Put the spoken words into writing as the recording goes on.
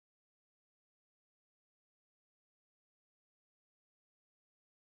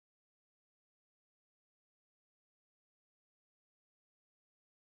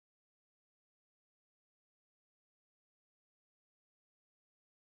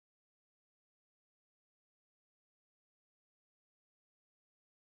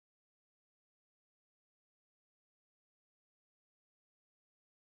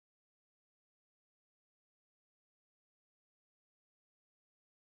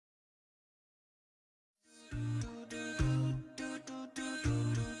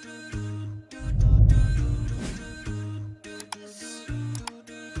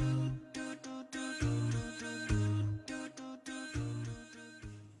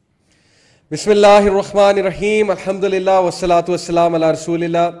بسم اللہ الرحمن الرحیم الحمدللہ والصلاۃ والسلام علی رسول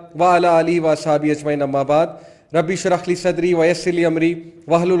اللہ وعلی آلہ واصحابہ اجمعین اما بعد ربی اشرح لی صدری ویسر لی امری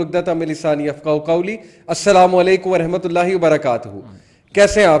واحلل عقدۃ من لسانی یفقہوا قولی. السلام علیکم ورحمۃ اللہ وبرکاتہ.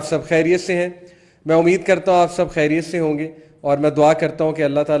 کیسے ہیں آپ سب؟ خیریت سے ہیں؟ میں امید کرتا ہوں آپ سب خیریت سے ہوں گے اور میں دعا کرتا ہوں کہ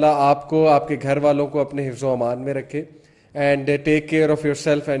اللہ تعالیٰ آپ کو آپ کے گھر والوں کو اپنے حفظ و امان میں رکھے and take care of your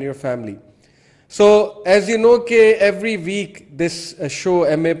self and your family. So, as you know, every week this show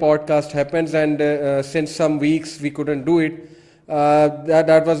MA podcast happens, and since some weeks we couldn't do it.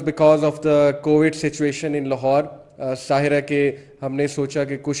 That was because of the COVID situation in Lahore. ظاہر ہے کہ ہم نے سوچا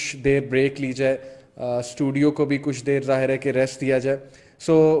کہ کچھ دیر break لی جائے, اسٹوڈیو کو بھی کچھ دیر ظاہر ہے کہ ریسٹ دیا جائے.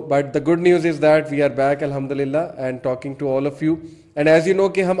 So, but the good news is that we are back, alhamdulillah, and talking to all of you. And as you know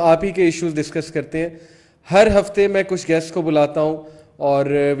کہ ہم آپ ہی کے ایشوز ڈسکس کرتے ہیں. ہر ہفتے میں کچھ گیسٹ کو بلاتا ہوں اور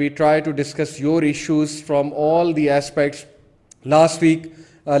we try to discuss your issues from all the aspects.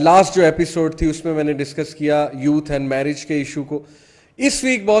 Last جو ایپیسوڈ تھی اس میں میں نے ڈسکس کیا یوتھ اینڈ میرج کے ایشو کو. اس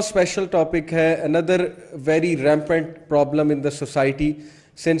ویک بہت اسپیشل ٹاپک ہے, اندر very rampant problem in the society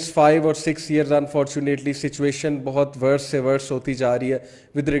since 5 or 6 years. Unfortunately situation بہت ورس سے ورس ہوتی جا رہی ہے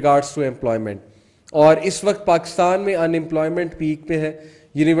ود ریگارڈس ٹو امپلائمنٹ, اور اس وقت پاکستان میں ان امپلائمنٹ پیک پہ ہے.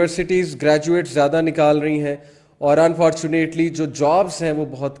 یونیورسٹیز گریجویٹ زیادہ نکال رہی ہیں اور انفارچونیٹلی جو جابس ہیں وہ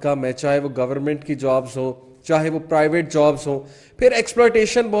بہت کم ہے, چاہے وہ گورنمنٹ کی جابس ہوں چاہے وہ پرائیویٹ جابس ہوں. پھر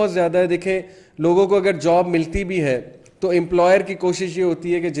ایکسپلوٹیشن بہت زیادہ ہے. دیکھیں, لوگوں کو اگر جاب ملتی بھی ہے تو امپلائر کی کوشش یہ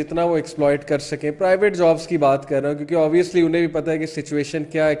ہوتی ہے کہ جتنا وہ ایکسپلائٹ کر سکیں. پرائیویٹ جابس کی بات کر رہا ہوں کیونکہ آبویسلی انہیں بھی پتہ ہے کہ سچویشن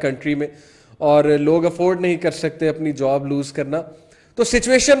کیا ہے کنٹری میں اور لوگ افورڈ نہیں کر سکتے اپنی جاب لوز کرنا. تو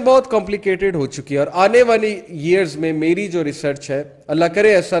سچویشن بہت کمپلیکیٹڈ ہو چکی ہے, اور آنے والی ایئرز میں میری جو ریسرچ ہے, اللہ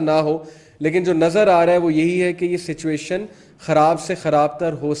کرے ایسا نہ ہو, لیکن جو نظر آ رہا ہے وہ یہی ہے کہ یہ سچویشن خراب سے خراب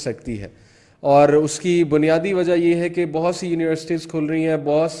تر ہو سکتی ہے. اور اس کی بنیادی وجہ یہ ہے کہ بہت سی یونیورسٹیز کھل رہی ہیں,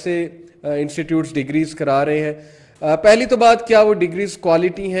 بہت سے انسٹیٹیوٹس ڈگریز کرا رہے ہیں. پہلی تو بات, کیا وہ ڈگریز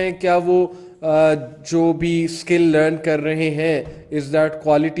کوالٹی ہیں, کیا وہ جو بھی اسکل لرن کر رہے ہیں از دیٹ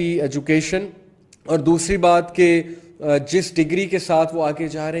کوالٹی ایجوکیشن. اور دوسری بات کہ جس ڈگری کے ساتھ وہ آگے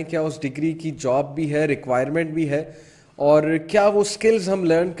جا رہے ہیں کیا اس ڈگری کی جاب بھی ہے, ریکوائرمنٹ بھی ہے, اور کیا وہ سکلز ہم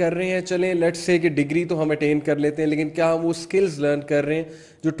لرن کر رہے ہیں. چلیں لیٹس سے کہ ڈگری تو ہم اٹین کر لیتے ہیں, لیکن کیا ہم وہ سکلز لرن کر رہے ہیں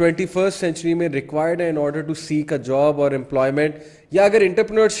جو 21st سینچری میں ریکوائرڈ ہے in order to seek a job اور امپلائمنٹ. یا اگر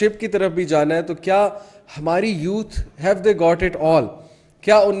انٹرپرینورشپ کی طرف بھی جانا ہے تو کیا ہماری youth have they got it all,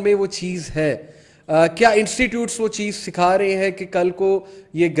 کیا ان میں وہ چیز ہے, کیا انسٹیٹیوٹس وہ چیز سکھا رہے ہیں کہ کل کو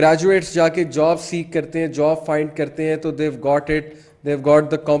یہ گریجویٹس جا کے جاب سیک کرتے ہیں, جاب فائنڈ کرتے ہیں تو they've got it, they've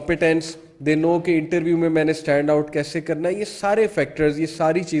got the competence, they know کہ انٹرویو میں میں نے اسٹینڈ آؤٹ کیسے کرنا ہے. یہ سارے فیکٹرز, یہ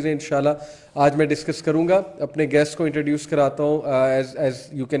ساری چیزیں انشاءاللہ آج میں ڈسکس کروں گا. اپنے گیسٹ کو انٹروڈیوس کراتا ہوں. As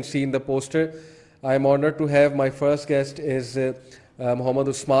you can see in the poster, I am honoured to have my first guest is Muhammad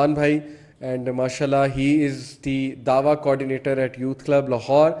Usman بھائی, اینڈ ماشاء اللہ ہی از دی دعویٰ coordinator at youth club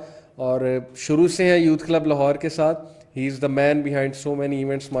Lahore, اور شروع سے ہیں یوتھ کلب لاہور کے ساتھ. He is the man behind so many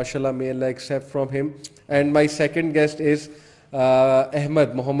events, ماشاء اللہ, may Allah accept from him. And my second guest is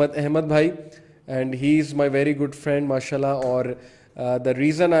Muhammad Ahmed بھائی, and he is my very good friend mashallah. Or the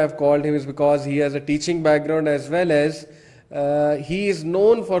reason I have called him is because he has a teaching background as well as he is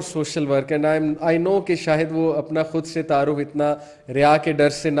known for social work, and I know کہ شاید وہ اپنا خود سے تعارف اتنا ریا کے ڈر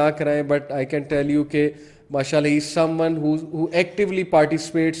سے نہ کرائیں, but I can tell you کہ mashallah he is someone who actively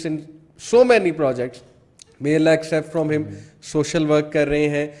participates in so many projects. May Allah accept from him. social work کر رہے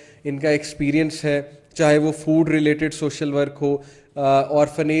ہیں, ان کا ایکسپیرینس ہے, چاہے وہ فوڈ ریلیٹڈ سوشل ورک ہو,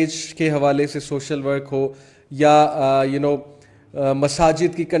 آرفنیج کے حوالے سے سوشل ورک ہو, یا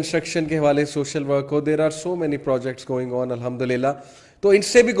مساجد کی کنسٹرکشن کے حوالے سے سوشل ورک ہو. There are so many projects going on الحمدللہ. تو ان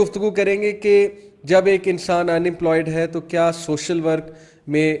سے بھی گفتگو کریں گے کہ جب ایک انسان ان امپلائڈ ہے تو کیا سوشل ورک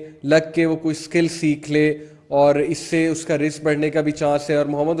میں لگ کے وہ کوئی اسکل سیکھ لے, اور اس سے اس کا رسک بڑھنے کا بھی چانس ہے. اور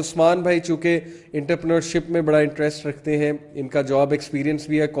محمد عثمان بھائی چونکہ انٹرپرینورشپ میں بڑا انٹرسٹ رکھتے ہیں, ان کا جاب ایکسپیرینس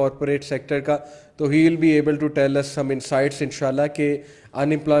بھی ہے کارپوریٹ سیکٹر کا, تو he will be able to tell us some insights انشاءاللہ کہ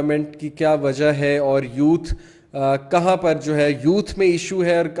ان امپلائمنٹ کی کیا وجہ ہے, اور یوتھ کہاں پر جو ہے یوتھ میں ایشو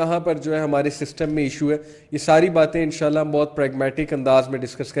ہے اور کہاں پر جو ہے ہمارے سسٹم میں ایشو ہے. یہ ساری باتیں انشاءاللہ ہم بہت پریگمیٹک انداز میں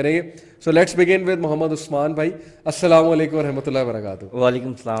ڈسکس کریں گے. سو لیٹس بگن ود محمد عثمان بھائی. السلام علیکم ورحمۃ اللہ وبرکاتہ. وعلیکم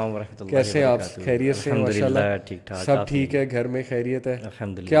السلام ورحمۃ اللہ. کیسے ہیں آپ؟ خیریت سے؟ الحمدللہ ٹھیک ٹھاک. سب ٹھیک ہے؟ گھر میں خیریت ہے؟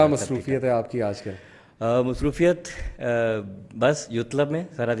 الحمدللہ. کیا مصروفیت ہے آپ کی آج کل؟ مصروفیت بس یوتھ کلب میں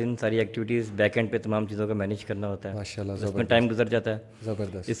سارا دن ساری ایکٹیویٹیز بیک اینڈ پہ تمام چیزوں کا مینیج کرنا ہوتا ہے, ماشاءاللہ اس میں ٹائم گزر جاتا ہے.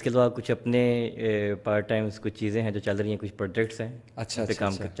 زبردست. اس کے علاوہ کچھ اپنے پارٹ ٹائمس کچھ چیزیں ہیں جو چل رہی ہیں, کچھ پروجیکٹس ہیں اچھا پہ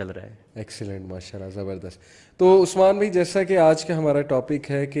کام چل رہا ہے. ایکسیلنٹ, ماشاء اللہ, زبردست. تو عثمان بھائی, جیسا کہ آج کا ہمارا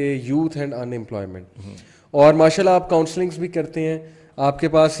ٹاپک ہے کہ یوتھ اینڈ ان امپلائمنٹ, اور ماشاء اللہ آپ کاؤنسلنگس بھی کرتے ہیں, آپ کے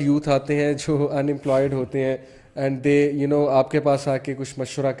پاس یوتھ آتے ہیں جو انمپلائڈ ہوتے ہیں اینڈ دے آپ کے پاس آ کے کچھ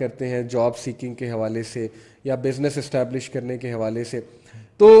مشورہ کرتے ہیں جاب سیکنگ کے حوالے سے یا بزنس اسٹیبلش کرنے کے حوالے سے,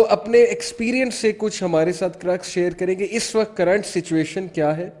 تو اپنے ایکسپیرینس سے کچھ ہمارے ساتھ کریکس شیئر کریں کہ اس وقت کرنٹ سچویشن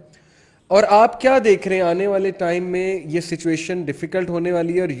کیا ہے اور آپ کیا دیکھ رہے ہیں آنے والے ٹائم میں یہ سچویشن ڈیفیکلٹ ہونے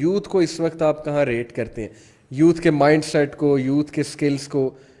والی ہے, اور یوتھ کو اس وقت آپ کہاں ریٹ کرتے ہیں, یوتھ کے مائنڈ سیٹ کو, یوتھ کے اسکلس کو,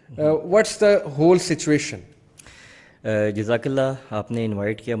 واٹس دا ہول سچویشن. جزاک اللہ, آپ نے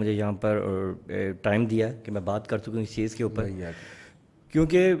انوائٹ کیا مجھے یہاں پر اور ٹائم دیا کہ میں بات کر سکوں اس چیز کے اوپر,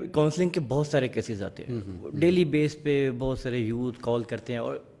 کیونکہ کاؤنسلنگ کے بہت سارے کیسز آتے ہیں ڈیلی بیس پہ, بہت سارے یوتھ کال کرتے ہیں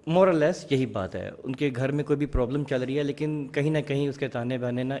اور مور اور لیس یہی بات ہے, ان کے گھر میں کوئی بھی پرابلم چل رہی ہے لیکن کہیں نہ کہیں اس کے تانے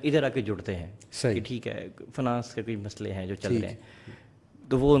بانے نہ ادھر آ کے جڑتے ہیں کہ ٹھیک ہے فنانس کے کوئی مسئلے ہیں جو چل رہے ہیں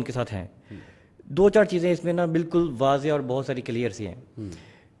تو وہ ان کے ساتھ ہیں. دو چار چیزیں اس میں نا بالکل واضح اور بہت ساری کلیئر سی ہیں.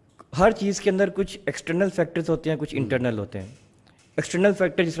 ہر چیز کے اندر کچھ ایکسٹرنل فیکٹرز ہوتے ہیں, کچھ انٹرنل ہوتے ہیں. ایکسٹرنل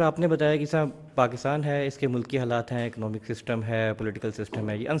فیکٹر جس طرح آپ نے بتایا کہ جیسا پاکستان ہے, اس کے ملکی حالات ہیں, اکنامک سسٹم ہے, پولیٹیکل سسٹم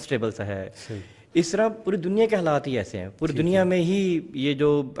ہے, یہ انسٹیبل سا ہے. اس طرح پوری دنیا کے حالات ہی ایسے ہیں, پوری دنیا میں ہی یہ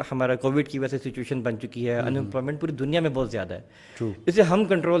جو ہمارا کووڈ کی وجہ سے سچویشن بن چکی ہے, انمپلائمنٹ پوری دنیا میں بہت زیادہ ہے, اسے ہم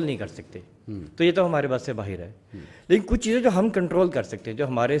کنٹرول نہیں کر سکتے, تو یہ تو ہمارے بس سے باہر ہے. لیکن کچھ چیزیں جو ہم کنٹرول کر سکتے ہیں, جو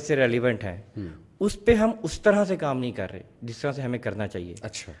ہمارے سے ریلیونٹ ہیں, اس پہ ہم اس طرح سے کام نہیں کر رہے جس طرح سے ہمیں کرنا چاہیے.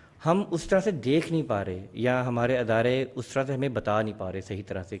 اچھا, ہم اس طرح سے دیکھ نہیں پا رہے یا ہمارے ادارے اس طرح سے ہمیں بتا نہیں پا رہے صحیح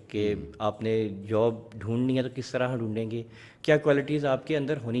طرح سے کہ آپ نے جاب ڈھونڈنی ہے تو کس طرح ڈھونڈیں گے, کیا کوالٹیز آپ کے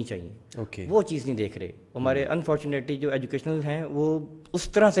اندر ہونی چاہیے, وہ چیز نہیں دیکھ رہے. ہمارے انفارچونیٹلی جو ایجوکیشنل ہیں وہ اس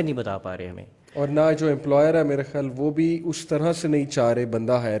طرح سے نہیں بتا پا رہے ہمیں, اور نہ جو امپلائر ہے میرے خیال وہ بھی اس طرح سے نہیں چاہ رہے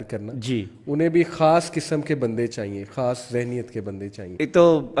بندہ ہائر کرنا. جی, انہیں بھی خاص قسم کے بندے چاہیے, خاص ذہنیت کے بندے چاہیے. ایک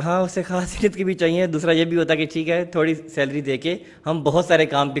تو ہاں اسے خاص ذہنیت کی بھی چاہیے, دوسرا یہ بھی ہوتا ہے کہ ٹھیک ہے تھوڑی سیلری دے کے ہم بہت سارے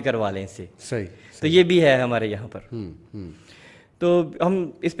کام بھی کروا لیں اس سے. صحیح, تو یہ بھی ہے ہمارے یہاں پر. تو ہم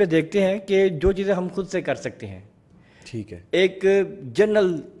اس پہ دیکھتے ہیں کہ جو چیزیں ہم خود سے کر سکتے ہیں, ٹھیک ہے, ایک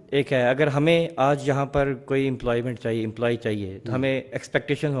جنرل ایک ہے, اگر ہمیں آج یہاں پر کوئی امپلائی چاہیے تو ہمیں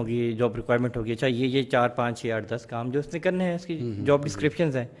ایکسپیکٹیشن ہوگی, جاب ریکوائرمنٹ ہوگی, اچھا یہ 4 5 6 8 10 کام جو اس نے کرنے ہیں, اس کی جاب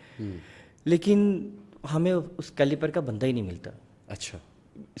ڈسکرپشنز ہیں, لیکن ہمیں اس کیلیبر کا بندہ ہی نہیں ملتا. اچھا,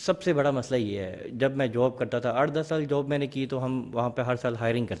 سب سے بڑا مسئلہ یہ ہے. جب میں جاب کرتا تھا 8 10 سال جاب میں نے کی, تو ہم وہاں پہ ہر سال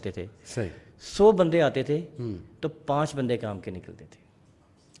ہائرنگ کرتے تھے. صحیح, 100 بندے آتے تھے تو 5 بندے کام کے نکلتے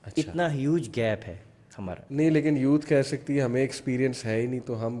تھے. اتنا ہیوج گیپ ہے ہمارا. نہیں لیکن یوتھ کہہ سکتی ہے ہمیں ایکسپیرینس ہے ہی نہیں,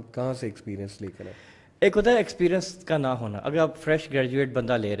 تو ہم کہاں سے ایکسپیرینس لے کر آئیں. ایک ہوتا ہے ایکسپیرینس کا نہ ہونا. اگر آپ فریش گریجویٹ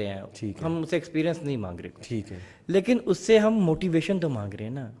بندہ لے رہے ہیں, ہم اسے ایکسپیرینس نہیں مانگ رہے, ٹھیک ہے, لیکن اس سے ہم موٹیویشن تو مانگ رہے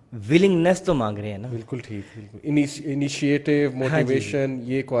ہیں نا, ولنگنیس تو مانگ رہے ہیں نا. بالکل ٹھیک, بالکل انیشیٹو, موٹیویشن,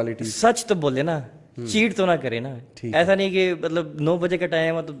 یہ کوالٹی. سچ تو بولے نا, چیٹ تو نہ کرے نا. ایسا نہیں کہ مطلب 9 بجے کا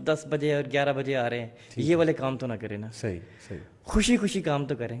ٹائم ہے تو 10 بجے اور 11 بجے آ رہے ہیں, یہ والے کام تو نہ کرے نا. صحیح, صحیح, خوشی کام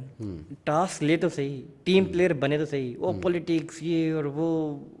تو کریں, ٹاسک لے تو صحیح, ٹیم پلیئر بنے تو صحیح. وہ پولیٹکس یہ اور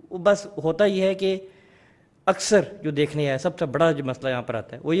وہ بس ہوتا یہ ہے کہ اکثر جو دیکھنے ہے, سب سے بڑا جو مسئلہ یہاں پر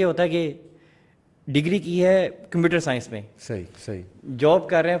آتا ہے وہ یہ ہوتا ہے کہ ڈگری کی ہے کمپیوٹر سائنس میں, صحیح, صحیح, جاب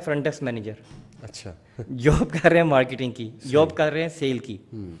کر رہے ہیں فرنٹ ڈیسک مینیجر, اچھا, جاب کر رہے ہیں مارکیٹنگ کی, جاب کر رہے ہیں سیل کی,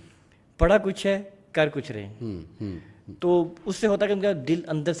 پڑھا کچھ ہے کر کچھ رہے ہیں. تو اس سے ہوتا ہے کہ ان کا دل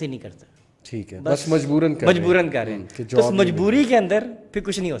اندر سے نہیں کرتا. ٹھیک ہے, بس مجبوراً کر رہے ہیں. تو اس مجبوری کے اندر پھر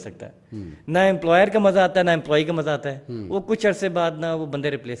کچھ نہیں ہو سکتا. نہ امپلائر کا مزہ آتا ہے, نہ امپلائی کا مزہ آتا ہے. وہ کچھ عرصے بعد نہ وہ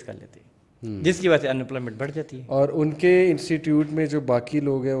بندے ریپلیس کر لیتے ہیں, جس کی وجہ سے انمپلائمنٹ بڑھ جاتی ہے. اور ان کے انسٹیٹیوٹ میں جو باقی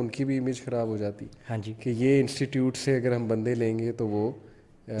لوگ ہیں ان کی بھی امیج خراب ہو جاتی. ہاں جی, کہ یہ انسٹیٹیوٹ سے اگر ہم بندے لیں گے تو وہ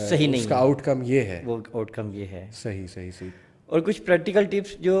صحیح نہیں, اس کا آؤٹ کم یہ ہے, وہ آؤٹ کم یہ ہے. صحیح, صحیح, صحیح. اور کچھ پریکٹیکل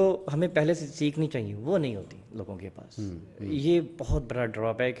ٹپس جو ہمیں پہلے سے سیکھنی چاہیے وہ نہیں ہوتی لوگوں کے پاس. یہ بہت بڑا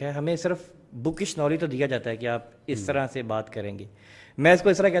ڈرا بیک ہے. ہمیں صرف بکش نالج تو دیا جاتا ہے کہ آپ اس طرح سے بات کریں گے. میں اس کو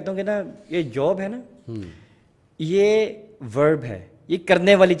اس طرح کہتا ہوں کہ نا یہ جاب ہے نا, یہ ورب ہے, یہ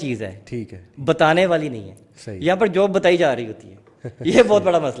کرنے والی چیز ہے, ٹھیک ہے, بتانے والی نہیں ہے. صحیح, یہاں پر جاب بتائی جا رہی ہوتی ہے, یہ بہت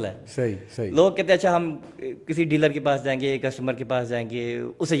بڑا مسئلہ ہے. صحیح, صحیح. لوگ کہتے ہیں اچھا ہم کسی ڈیلر کے پاس جائیں گے, کسٹمر کے پاس جائیں گے,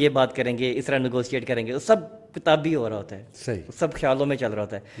 اسے یہ بات کریں گے, اس طرح نیگوشیٹ کریں گے, سب کتابی ہو رہا ہوتا ہے, صحیح, سب خیالوں میں چل رہا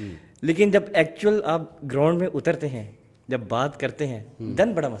ہوتا ہے. لیکن جب ایکچوئل آپ گراؤنڈ میں اترتے ہیں, جب بات کرتے ہیں,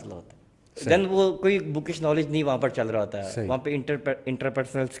 دین بڑا مسئلہ ہوتا ہے. دین وہ کوئی بکش نالج نہیں وہاں پر چل رہا ہوتا ہے, وہاں پہ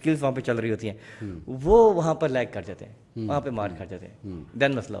انٹرپرسنل اسکلس وہاں پہ چل رہی ہوتی ہیں, وہ وہاں پر لیگ کر جاتے ہیں, وہاں پہ مار کھا جاتے ہیں,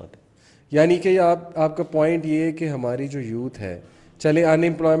 دین مسئلہ ہوتا ہے. یعنی کہ آپ کا پوائنٹ یہ ہے کہ ہماری جو یوتھ ہے, چلے ان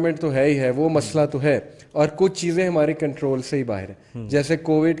امپلائمنٹ تو ہے ہی ہے, وہ مسئلہ تو ہے, اور کچھ چیزیں ہمارے کنٹرول سے ہی باہر ہیں. جیسے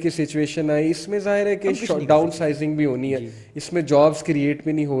کووڈ کی سچویشن آئی, اس میں ظاہر ہے کہ ڈاؤن سائزنگ بھی ہونی ہے, اس میں جابس کریٹ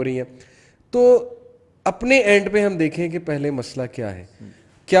بھی نہیں ہو رہی ہیں. تو اپنے اینڈ پہ ہم دیکھیں کہ پہلے مسئلہ کیا ہے.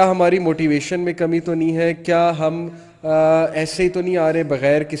 کیا ہماری موٹیویشن میں کمی تو نہیں ہے, کیا ہم ایسے ہی تو نہیں آ رہے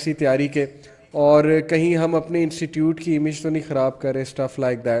بغیر کسی تیاری کے, اور کہیں ہم اپنے انسٹیٹیوٹ کی امیج تو نہیں خراب کر رہے, اسٹف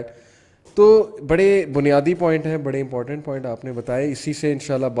لائک دیٹ. تو بڑے بنیادی پوائنٹ ہیں, بڑے امپورٹنٹ پوائنٹ آپ نے بتائے. اسی سے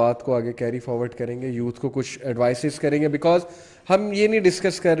انشاءاللہ بات کو آگے کیری فارورڈ کریں گے, یوتھ کو کچھ ایڈوائسز کریں گے, بیکاز ہم یہ نہیں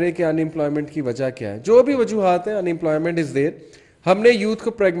ڈسکس کر رہے کہ ان امپلائمنٹ کی وجہ کیا ہے. جو بھی وجوہات ہیں, ان امپلائمنٹ از دیر. ہم نے یوتھ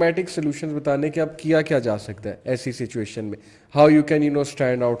کو پریگمیٹک سولوشن بتانے کہ اب کیا کیا جا سکتا ہے ایسی سچویشن میں, how you can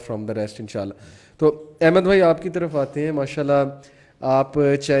stand out from the rest انشاءاللہ. تو احمد بھائی آپ کی طرف آتے ہیں. ماشاءاللہ آپ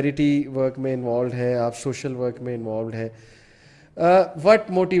چیریٹی ورک میں انوالوڈ ہیں, آپ سوشل ورک میں انوالوڈ ہیں. What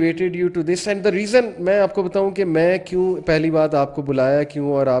motivated you to this, and the reason میں آپ کو بتاؤں کہ میں کیوں پہلی بات آپ کو بلایا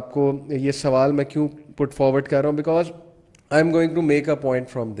کیوں, اور آپ کو یہ سوال میں کیوں پٹ فارورڈ کر رہا ہوں, because I am going to make a point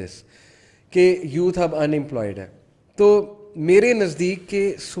from this کہ یوتھ اب ان امپلائڈ ہے. تو میرے نزدیک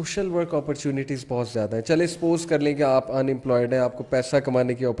کہ سوشل ورک اپرچونیٹیز بہت زیادہ ہیں. چلے سپوز کر لیں کہ آپ ان امپلائڈ ہیں, آپ کو پیسہ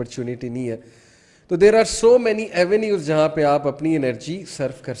کمانے کی اپرچونیٹی نہیں ہے, تو دیر آر سو مینی ایونیوز جہاں پہ آپ اپنی انرجی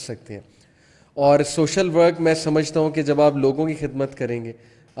سرو کر سکتے ہیں. اور سوشل ورک میں سمجھتا ہوں کہ جب آپ لوگوں کی خدمت کریں گے,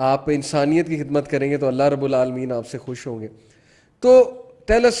 آپ انسانیت کی خدمت کریں گے, تو اللہ رب العالمین آپ سے خوش ہوں گے. تو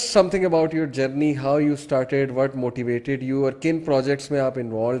tell us some thing about your journey, how you started, what motivated you, اور کن پروجیکٹس میں آپ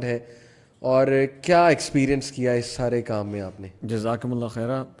انوالوڈ ہیں, اور کیا ایکسپیرینس کیا اس سارے کام میں آپ نے. جزاکم اللہ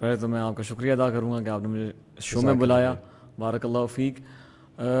خیرہ. پہلے تو میں آپ کا شکریہ ادا کروں گا کہ آپ نے مجھے شو میں بلایا. بارک اللہ فیک.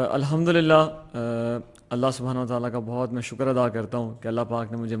 الحمدللہ اللہ سبحانہ و تعالیٰ کا بہت میں شکر ادا کرتا ہوں کہ اللہ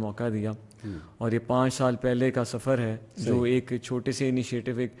پاک نے مجھے موقع دیا, اور یہ 5 سال پہلے کا سفر ہے جو ایک چھوٹے سے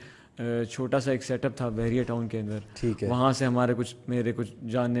انیشیٹو, ایک چھوٹا سا ایک سیٹ اپ تھا بحریہ ٹاؤن کے اندر. وہاں سے ہمارے میرے کچھ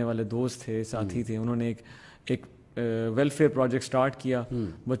جاننے والے دوست تھے, ساتھی تھے, انہوں نے ایک ویلفیئر پروجیکٹ سٹارٹ کیا,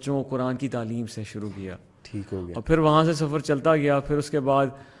 بچوں کو قرآن کی تعلیم سے شروع کیا. ٹھیک ہو گیا. اور پھر وہاں سے سفر چلتا گیا. پھر اس کے بعد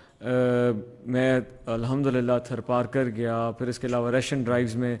میں الحمدللہ تھر پارکر گیا, پھر اس کے علاوہ ریشن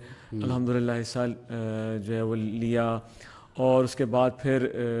ڈرائیوز میں الحمدللہ حصہ جو ہے وہ لیا, اور اس کے بعد پھر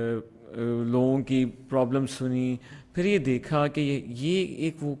لوگوں کی پرابلم سنی. پھر یہ دیکھا کہ یہ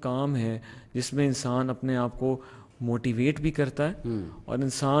ایک وہ کام ہے جس میں انسان اپنے آپ کو موٹیویٹ بھی کرتا ہے, اور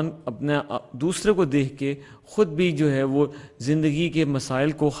انسان اپنے دوسرے کو دیکھ کے خود بھی جو ہے وہ زندگی کے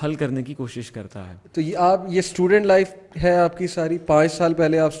مسائل کو حل کرنے کی کوشش کرتا ہے. تو یہ اسٹوڈنٹ لائف ہے آپ کی ساری. 5 سال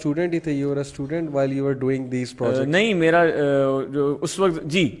پہلے آپ اسٹوڈنٹ ہی تھے, you are a student while you are doing these project. نہیں, میرا جو اس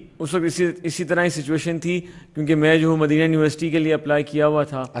وقت اسی طرح ہی سچویشن تھی, کیونکہ میں جو مدینہ یونیورسٹی کے لیے اپلائی کیا ہوا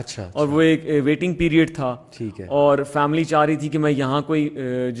تھا. اچھا. اور وہ ایک ویٹنگ پیریڈ تھا. ٹھیک ہے. اور فیملی چاہ رہی تھی کہ میں یہاں کوئی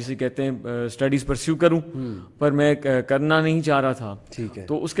جسے کہتے ہیں اسٹڈیز پرسیو کروں, پر میں کرنا نہیں چاہ رہا تھا. ٹھیک ہے.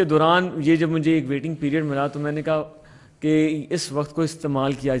 تو اس کے دوران یہ جب مجھے ایک ویٹنگ پیریڈ ملا, تو میں نے کہا کہ اس وقت کو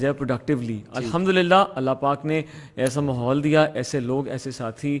استعمال کیا جائے پروڈکٹیولی. الحمدللہ اللہ پاک نے ایسا ماحول دیا, ایسے لوگ, ایسے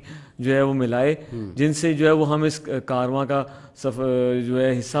ساتھی جو ہے وہ ملائے, جن سے جو ہے وہ ہم اس کارواں کا جو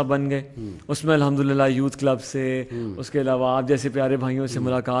ہے حصہ بن گئے. اس میں الحمدللہ یوتھ کلب سے, اس کے علاوہ آپ جیسے پیارے بھائیوں سے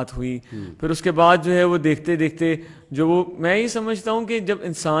ملاقات ہوئی. پھر اس کے بعد جو ہے وہ دیکھتے دیکھتے جو وہ میں یہ سمجھتا ہوں کہ جب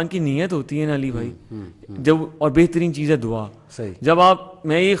انسان کی نیت ہوتی ہے نا علی بھائی, جب, اور بہترین چیز ہے دعا. جب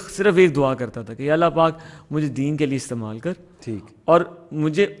میں یہ صرف ایک دعا کرتا تھا کہ یا اللہ پاک مجھے دین کے لیے استعمال کر, ٹھیک, اور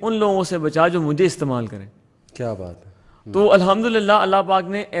مجھے ان لوگوں سے بچا جو مجھے استعمال کریں. کیا بات ہے. تو الحمدللہ اللہ پاک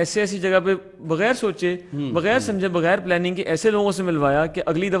نے ایسی جگہ پہ بغیر سوچے, بغیر سمجھے, بغیر پلاننگ کے ایسے لوگوں سے ملوایا کہ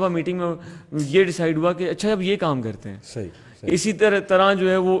اگلی دفعہ میٹنگ میں یہ ڈیسائیڈ ہوا کہ اچھا اب یہ کام کرتے ہیں. صحیح. اسی طرح جو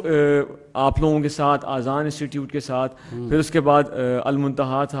ہے وہ آپ لوگوں کے ساتھ آذان انسٹیٹیوٹ کے ساتھ, پھر اس کے بعد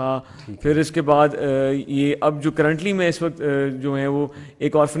المنتہا تھا, پھر اس کے بعد یہ اب جو کرنٹلی میں اس وقت جو ہے وہ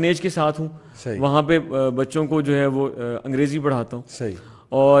ایک آرفنیج کے ساتھ ہوں, وہاں پہ بچوں کو جو ہے وہ انگریزی پڑھاتا ہوں. صحیح.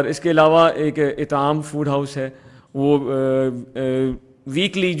 اور اس کے علاوہ ایک اطعام فوڈ ہاؤس ہے, وہ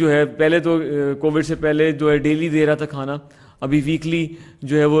ویکلی جو ہے, پہلے تو کووڈ سے پہلے جو ہے ڈیلی دے رہا تھا کھانا, ابھی ویکلی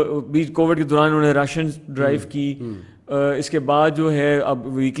جو ہے وہ بیچ کووڈ کے دوران انہوں نے راشن ڈرائیو کی. اس کے بعد جو ہے اب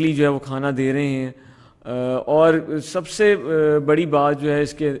ویکلی جو ہے وہ کھانا دے رہے ہیں. اور سب سے بڑی بات جو ہے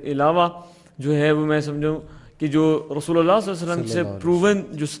اس کے علاوہ جو ہے وہ میں سمجھوں کہ جو رسول اللہ صلی اللہ علیہ وسلم سے پروون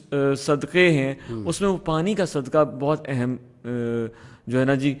جو صدقے ہیں, اس میں وہ پانی کا صدقہ بہت اہم جو ہے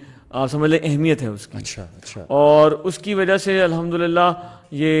نا جی, آپ سمجھ لیں اہمیت ہے اس کی. اچھا. اور اس کی وجہ سے الحمدللہ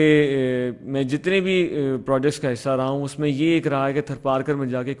یہ میں جتنے بھی پروجیکٹس کا حصہ رہا ہوں, اس میں یہ ایک رہا ہے کہ تھر پارکر میں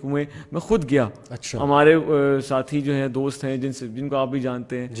جا کے کنویں میں خود گیا. اچھا. ہمارے ساتھی جو ہیں, دوست ہیں, جن کو آپ بھی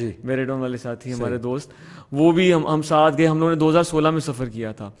جانتے ہیں, میریڈون والے ساتھی ہمارے دوست, وہ بھی ہم ساتھ گئے. ہم لوگوں نے 2016 میں سفر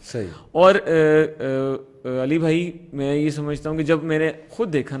کیا تھا. صحیح. اور علی بھائی میں یہ سمجھتا ہوں کہ جب میں نے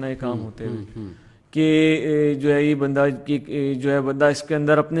خود دیکھا نا یہ کام ہوتے ہوئے کہ جو ہے یہ بندہ جو ہے بندہ اس کے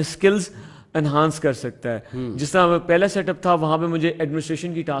اندر اپنے سکلز انہانس کر سکتا ہے. جس طرح پہلا سیٹ اپ تھا, وہاں پہ مجھے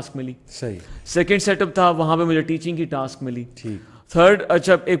ایڈمنسٹریشن کی ٹاسک ملی. صحیح. سیکنڈ سیٹ اپ تھا, وہاں پہ مجھے ٹیچنگ کی ٹاسک ملی. ٹھیک. थर्ड,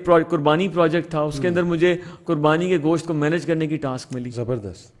 अच्छा एक कुर्बानी प्रोजेक्ट था, उसके अंदर मुझे कुर्बानी के गोश्त को मैनेज करने की टास्क मिली।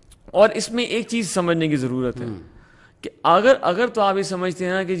 ज़बरदस्त। और इसमें एक चीज़ समझने की ज़रूरत है कि अगर तो आप ये समझते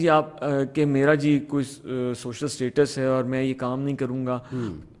हैं ना कि जी आप कि मेरा जी कोई सोशल स्टेटस है और मैं ये काम नहीं करूँगा,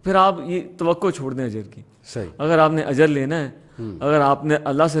 फिर आप ये तवक्को छोड़ दें अजर की। सही। अगर आपने अजर लेना है, अगर आपने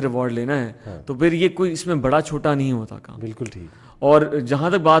अल्लाह से रिवॉर्ड लेना है, तो फिर ये कोई इसमें बड़ा छोटा नहीं होता काम। बिल्कुल ठीक। और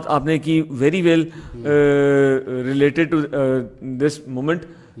जहाँ तक बात आपने की very well related to this moment,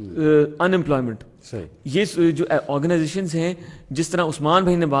 unemployment, सही। ये जो ऑर्गेनाइजेशंस हैं, जिस तरह उस्मान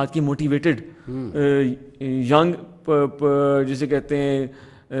भाई ने बात की, मोटिवेटेड यंग जिसे कहते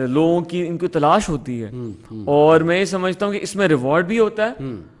हैं लोगों की इनको तलाश होती है, और मैं ये समझता हूँ कि इसमें रिवॉर्ड भी होता है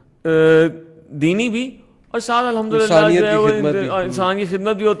दीनी भी, और साथ अल्हम्दुलिल्लाह जो है वो इंसान की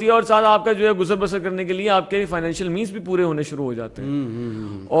खिदमत भी होती है, और साथ आपका जो है गुजर बसर करने के लिए आपके फाइनेंशियल मीन्स भी पूरे होने शुरू हो जाते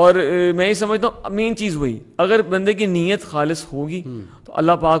हैं। और मैं ये समझता हूँ मेन चीज़ वही, अगर बंदे की नीयत खालिस होगी तो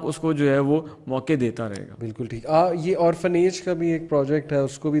अल्लाह पाक उसको जो है वो मौके देता रहेगा। बिल्कुल ठीक। ये ऑर्फनेज का भी एक प्रोजेक्ट है,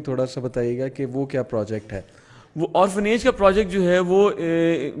 उसको भी थोड़ा सा बताइएगा कि वो क्या प्रोजेक्ट है। वो ऑर्फनेज का प्रोजेक्ट जो है वो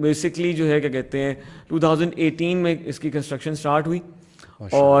बेसिकली जो है क्या कहते हैं 2018 में इसकी कंस्ट्रक्शन स्टार्ट हुई,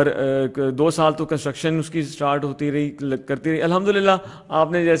 और 2 साल तो कंस्ट्रक्शन उसकी स्टार्ट होती रही, करती रही। अल्हम्दुलिल्लाह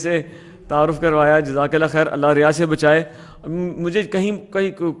आपने जैसे तारुफ करवाया, जज़ाकल्लाह खैर, अल्लाह रिया से बचाए। मुझे कहीं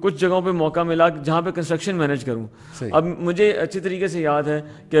कहीं कुछ जगहों पे मौका मिला जहाँ पे कंस्ट्रक्शन मैनेज करूँ। अब मुझे अच्छी तरीके से याद है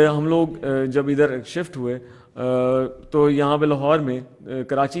कि हम लोग जब इधर शिफ्ट हुए तो यहाँ पे लाहौर में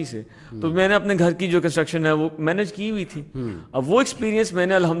कराची से, तो मैंने अपने घर की जो कंस्ट्रक्शन है वो मैनेज की हुई थी। अब वो एक्सपीरियंस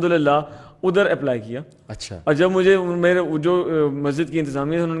मैंने अल्हम्दुलिल्लाह उधर अप्लाई किया। अच्छा। और जब मुझे मेरे जो मस्जिद की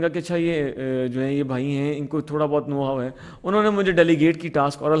इंतज़ामिया है, उन्होंने कहा कि अच्छा ये जो है ये भाई हैं, इनको थोड़ा बहुत नो-हाउ है, उन्होंने मुझे डेलीगेट की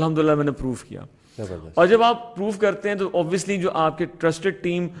टास्क, और अल्हम्दुलिल्लाह मैंने प्रूव किया। और जब आप प्रूव करते हैं तो ऑब्वियसली जो आपके ट्रस्टेड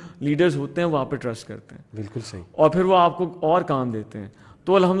टीम लीडर्स होते हैं वो आप पे ट्रस्ट करते हैं। बिल्कुल सही। और फिर वो आपको और काम देते हैं।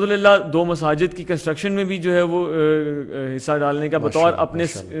 तो अल्हम्दुलिल्लाह 2 मसाजिद की कंस्ट्रक्शन में भी जो है वो हिस्सा डालने का बतौर अपने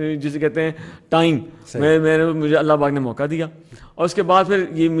जिसे कहते हैं टाइम, मुझे अल्लाह पाक ने मौका दिया। और उसके बाद फिर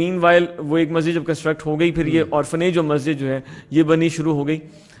ये मीन वाइल वो एक मस्जिद जब कंस्ट्रक्ट हो गई, फिर ये ऑर्फनेज जो मस्जिद जो है ये बनी शुरू हो गई।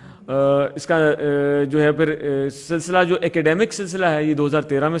 इसका जो है फिर सिलसिला जो एकेडमिक सिलसिला है ये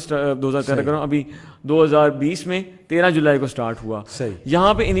 2013 में 2013 करो, अभी 2020 में 13 जुलाई को स्टार्ट हुआ।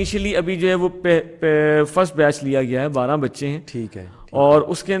 यहाँ पे इनिशियली अभी जो है वो फर्स्ट बैच लिया गया है, 12 बच्चे हैं। ठीक है। और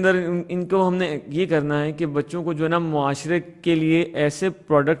उसके अंदर इनको हमने ये करना है कि बच्चों को जो है ना मुआशरे के लिए ऐसे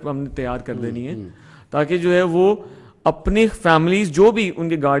प्रोडक्ट हमने तैयार कर देनी है ताकि जो है वो अपनी फैमिलीज जो भी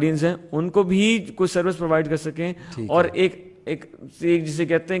उनके गार्डियंस हैं उनको भी कोई सर्विस प्रोवाइड कर सकें, और एक जिसे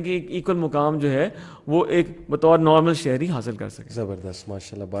कहते हैं कि एक इक्वल मुकाम जो है वो एक बतौर नॉर्मल शहरी हासिल कर सके। ज़बरदस्त,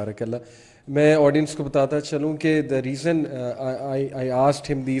 माशाल्लाह, बारकल्लाह। मैं ऑडियंस को बताता चलूँ कि the reason I asked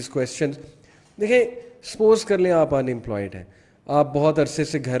him these questions, देखिए सपोज कर लें आप अनएम्प्लॉयड हैं, आप बहुत अरसे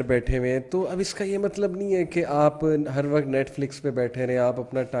से घर बैठे हुए हैं, तो अब इसका ये मतलब नहीं है कि आप हर वक्त नेटफ्लिक्स पे बैठे रहें, आप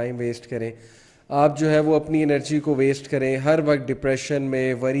अपना टाइम वेस्ट करें, आप जो है वो अपनी एनर्जी को वेस्ट करें, हर वक्त डिप्रेशन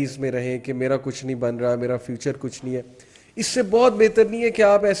में, वरीज़ में रहें कि मेरा कुछ नहीं बन रहा, मेरा फ्यूचर कुछ नहीं है। इससे बहुत बेहतर नहीं है कि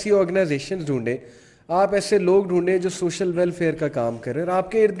आप ऐसी ऑर्गेनाइजेशन ढूंढें, आप ऐसे लोग ढूंढें जो सोशल वेलफेयर का काम करें, और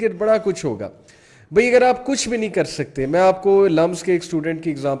आपके इर्द गिर्द बड़ा कुछ होगा। भाई अगर आप कुछ भी नहीं कर सकते, मैं आपको लम्स के एक स्टूडेंट की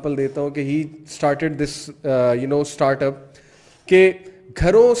एग्जांपल देता हूँ कि ही स्टार्टेड दिस स्टार्टअप के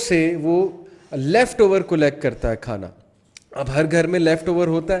घरों से वो लेफ़्ट ओवर कलेक्ट करता है खाना। अब हर घर में लेफ़्ट ओवर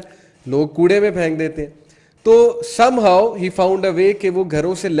होता है, लोग कूड़े में फेंक देते हैं, तो समहाउ ही फाउंड अ वे कि वो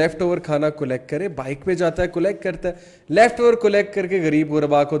घरों से लेफ़्ट ओवर खाना कलेक्ट करे, बाइक पे जाता है, कलेक्ट करता है, लेफ़्ट ओवर कलेक्ट करके गरीब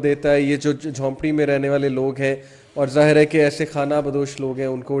गुरबा को देता है, ये जो झोंपड़ी में रहने वाले लोग हैं और ज़ाहिर है कि ऐसे खाना बदोश लोग हैं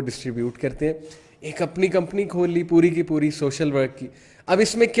उनको डिस्ट्रीब्यूट करते हैं। एक अपनी कंपनी खोल ली पूरी की पूरी सोशल वर्क की। अब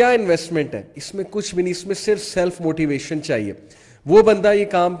इसमें क्या इन्वेस्टमेंट है? इसमें कुछ भी नहीं, इसमें सिर्फ सेल्फ मोटिवेशन चाहिए। वो बंदा ये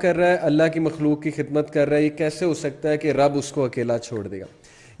काम कर रहा है, अल्लाह की मखलूक की खिदमत कर रहा है, ये कैसे हो सकता है कि रब उसको अकेला छोड़ देगा?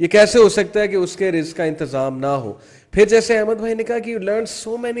 ये कैसे हो सकता है कि उसके रिज़्क़ का इंतज़ाम ना हो? फिर जैसे अहमद भाई ने कहा कि you learn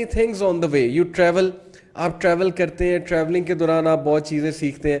so many things on the way, you travel, आप ट्रैवल करते हैं, ट्रैवलिंग के दौरान आप बहुत चीज़ें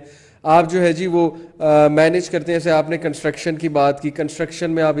सीखते हैं, आप जो है जी वो मैनेज करते हैं। जैसे आपने कंस्ट्रक्शन की बात की,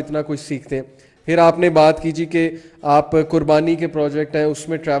 कंस्ट्रक्शन में आप इतना कुछ सीखते हैं। फिर आपने बात की जी कि आप कुर्बानी के प्रोजेक्ट हैं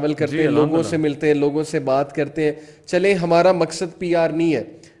उसमें ट्रैवल करते हैं, लोगों से मिलते हैं, लोगों से बात करते हैं। चलें हमारा मकसद पीआर नहीं है,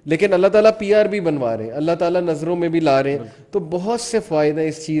 लेकिन अल्लाह ताला पीआर भी बनवा रहे हैं, अल्लाह ताला नज़रों में भी ला रहे हैं, तो बहुत से फ़ायदे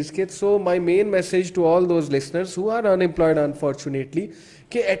इस चीज़ के। So my main message to all those listeners who are unemployed unfortunately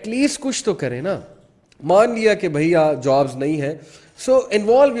कि एटलीस्ट कुछ तो करें ना। मान लिया कि भैया जॉब्स नहीं है, so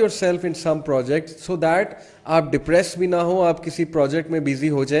involve your self in some project so that आप डिप्रेस भी ना हो, आप किसी प्रोजेक्ट में बिजी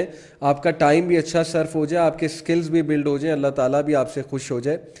हो जाए, आपका टाइम भी अच्छा सर्फ हो जाए, आपके स्किल्स भी बिल्ड हो जाए, अल्लाह ताला भी आपसे खुश हो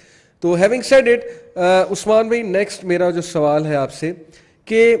जाए। تو ہیونگ سیڈ اٹ عثمان بھائی نیکسٹ میرا جو سوال ہے آپ سے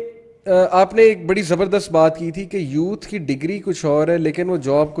کہ آپ نے ایک بڑی زبردست بات کی تھی کہ یوتھ کی ڈگری کچھ اور ہے لیکن وہ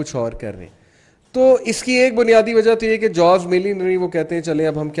جاب کچھ اور کر رہے ہیں. تو اس کی ایک بنیادی وجہ تو یہ کہ جابز ملی نہیں, وہ کہتے ہیں چلیں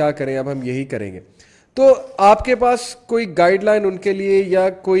اب ہم کیا کریں, اب ہم یہی کریں گے. تو آپ کے پاس کوئی گائیڈ لائن ان کے لیے یا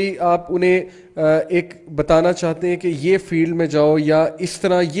کوئی آپ انہیں ایک بتانا چاہتے ہیں کہ یہ فیلڈ میں جاؤ یا اس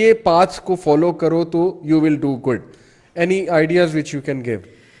طرح یہ پاتھ کو فالو کرو تو you will do good, any ideas which you can give?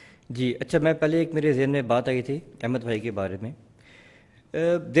 جی اچھا, میں پہلے ایک میرے ذہن میں بات آئی تھی احمد بھائی کے بارے میں.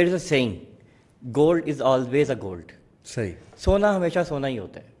 There is a saying, gold is always a gold. صحیح, سونا ہمیشہ سونا ہی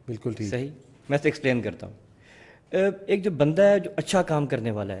ہوتا ہے. بالکل ٹھیک. صحیح, میں اسے ایکسپلین کرتا ہوں. ایک جو بندہ ہے جو اچھا کام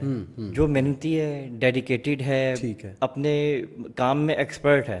کرنے والا ہے, جو محنتی ہے, ڈیڈیکیٹڈ ہے, ٹھیک ہے, اپنے کام میں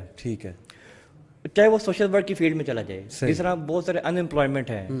ایکسپرٹ ہے, ٹھیک ہے, چاہے وہ سوشل ورک کی فیلڈ میں چلا جائے. جس طرح بہت سارے ان امپلائمنٹ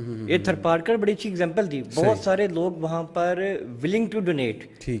ہیں, یہ تھرپارکر بڑی اچھی ایگزامپل دی. بہت سارے لوگ وہاں پر ولنگ ٹو ڈونیٹ,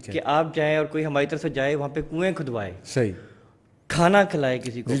 کہ آپ جائیں اور کوئی ہماری طرف سے جائے وہاں پہ کنویں کھدوائے, صحیح, کھانا کھلائے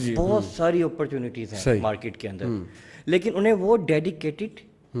کسی کو. بہت ساری اپرچونیٹیز ہیں مارکیٹ کے اندر, لیکن انہیں وہ ڈیڈیکیٹڈ,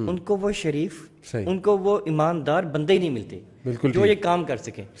 ان کو وہ شریف, ان کو وہ ایماندار بندے ہی نہیں ملتے جو یہ کام کر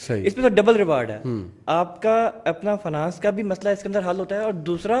سکیں. اس پہ تو ڈبل ریوارڈ ہے. آپ کا اپنا فنانس کا بھی مسئلہ اس کے اندر حل ہوتا ہے, اور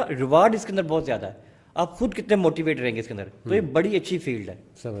دوسرا ریوارڈ اس کے اندر بہت زیادہ ہے. آپ خود کتنے موٹیویٹ رہیں گے اس کے اندر. تو یہ بڑی اچھی فیلڈ ہے.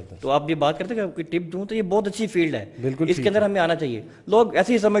 تو آپ یہ بات کرتے ہیں کہ کوئی ٹپ دوں تو یہ بہت اچھی فیلڈ ہے, اس کے اندر ہمیں آنا چاہیے. لوگ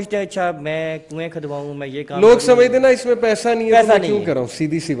ایسے ہی سمجھتے ہیں اچھا میں کنویں کھدواؤں, میں یہ کام, لوگ سمجھتے ہیں نا اس میں پیسہ نہیں ہے, پیسہ کیوں کروں,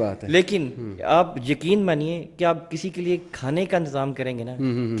 سیدھی سی بات ہے. لیکن آپ یقین مانیے کہ آپ کسی کے لیے کھانے کا انتظام کریں گے نا,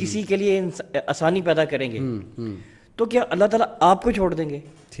 کسی کے لیے آسانی پیدا کریں گے, تو کیا اللہ تعالیٰ آپ کو چھوڑ دیں گے؟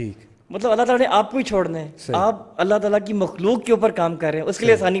 ٹھیک, مطلب اللہ تعالیٰ نے آپ کو ہی چھوڑنا ہے. آپ اللہ تعالیٰ کی مخلوق کے اوپر کام کر رہے ہیں, اس کے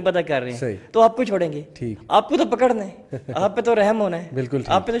لیے آسانی پیدا کر رہے ہیں, تو آپ کو چھوڑیں گے؟ آپ کو تو پکڑنا ہے, آپ پہ تو رحم ہونا ہے, بالکل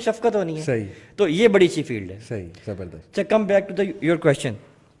آپ پہ تو شفقت ہونی ہے. صحیح, تو یہ بڑی اچھی فیلڈ ہے. صحیح, زبردست. اچھا, come back to your question,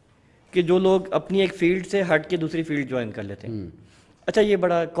 کہ جو لوگ اپنی ایک فیلڈ سے ہٹ کے دوسری فیلڈ جوائن کر لیتے ہیں. اچھا, یہ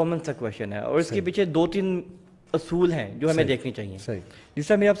بڑا کامن سا کوشچن ہے, اور اس کے پیچھے 2-3 اصول ہیں جو ہمیں دیکھنی چاہیے. جس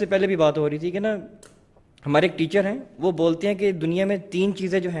طرح میری آپ سے پہلے بھی بات ہو رہی تھی کہ نا, ہمارے ایک ٹیچر ہیں, وہ بولتے ہیں کہ دنیا میں 3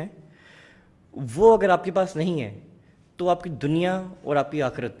 چیزیں جو ہیں وہ اگر آپ کے پاس نہیں ہیں تو آپ کی دنیا اور آپ کی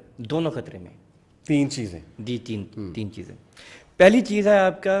آخرت دونوں خطرے میں. 3 چیزیں؟ جی, 3 چیزیں. پہلی چیز ہے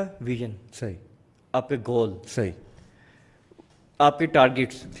آپ کا ویژن, صحیح, آپ کے گول, صحیح, آپ کے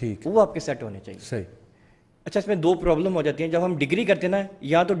ٹارگیٹس, ٹھیک, وہ آپ کے سیٹ ہونے چاہیے. صحیح. اچھا, اس میں 2 پرابلم ہو جاتی ہیں جب ہم ڈگری کرتے ہیں نا,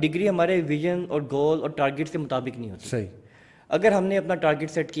 یا تو ڈگری ہمارے ویژن اور گول اور ٹارگیٹ کے مطابق نہیں ہوتی. صحیح. اگر ہم نے اپنا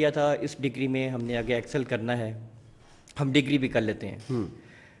ٹارگیٹ سیٹ کیا تھا اس ڈگری میں ہم نے آگے ایکسل کرنا ہے, ہم ڈگری بھی کر لیتے ہیں,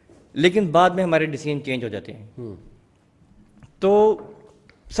 لیکن بعد میں ہمارے ڈیسیجن چینج ہو جاتے ہیں. تو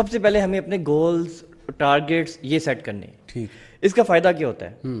سب سے پہلے ہمیں اپنے گولز, ٹارگیٹس یہ سیٹ کرنے ہیں. ٹھیک. اس کا فائدہ کیا ہوتا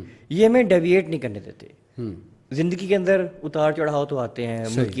ہے, یہ ہمیں ڈیویٹ نہیں کرنے دیتے. زندگی کے اندر اتار چڑھاؤ تو آتے ہیں,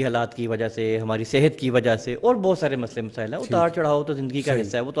 ملک کی حالات کی وجہ سے, ہماری صحت کی وجہ سے, اور بہت سارے مسئلے مسائل ہیں. اتار چڑھاؤ تو زندگی کا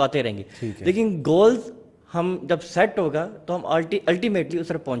حصہ ہے, وہ تو آتے رہیں گے. لیکن گولز ہم جب سیٹ ہوگا تو ہم الٹیمیٹلی اس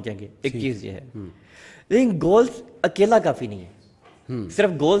طرف پہنچ جائیں گے. ایک چیز یہ ہے. لیکن گولز اکیلا کافی نہیں ہے, صرف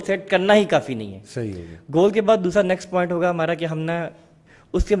گول سیٹ کرنا ہی کافی نہیں ہے. صحیح ہو گیا. گول کے بعد دوسرا نیکسٹ پوائنٹ ہوگا ہمارا کہ ہم نا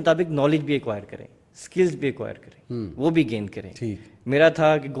اس کے مطابق نالج بھی ایکوائر کریں, اسکلز بھی ایکوائر کریں, وہ بھی گین کریں. میرا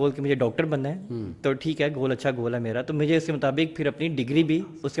تھا کہ گول کہ مجھے ڈاکٹر بننا ہے, تو ٹھیک ہے, گول اچھا گول ہے میرا, تو مجھے اس کے مطابق پھر اپنی ڈگری بھی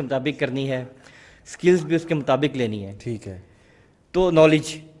اس کے مطابق کرنی ہے, اسکلز بھی اس کے مطابق لینی ہے. ٹھیک ہے. تو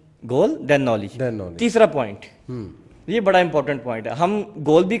نالج, گول دین نالج. تیسرا پوائنٹ, یہ بڑا امپورٹنٹ پوائنٹ ہے, ہم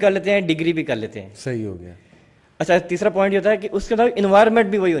گول بھی کر لیتے ہیں, ڈگری بھی کر لیتے ہیں. صحیح ہو گیا. اچھا, تیسرا پوائنٹ یہ ہوتا ہے کہ اس کے بعد انوائرمنٹ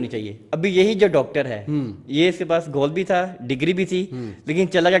بھی وہی ہونی چاہیے. ابھی یہی جو ڈاکٹر ہے, یہ اس کے پاس گول بھی تھا, ڈگری بھی تھی,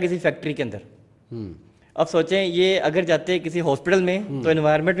 لیکن چلا گیا کسی فیکٹری کے اندر. اب سوچیں یہ اگر جاتے کسی ہاسپٹل میں تو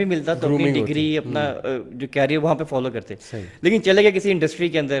انوائرمنٹ بھی ملتا, تو اپنی ڈگری, اپنا جو کیریئر وہاں پہ فالو کرتے. لیکن چلے گئے کسی انڈسٹری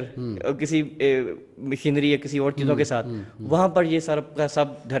کے اندر, کسی مشینری یا کسی اور چیزوں کے ساتھ, وہاں پر یہ سب کا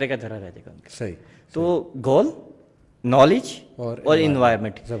سب دھرے کا دھرا رہ جائے گا. صحیح. تو گول, نالج اور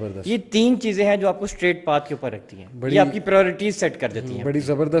انوائرمنٹ, زبردست. یہ 3 چیزیں ہیں جو آپ کو اسٹریٹ پاتھ کے اوپر رکھتی ہیں, یہ آپ کی پرائورٹیز سیٹ کر دیتی ہیں. بڑی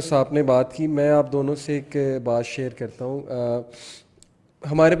زبردست آپ نے بات کی. میں آپ دونوں سے ایک بات شیئر کرتا ہوں.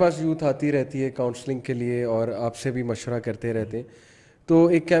 ہمارے پاس یوتھ آتی رہتی ہے کاؤنسلنگ کے لیے اور آپ سے بھی مشورہ کرتے رہتے ہیں. تو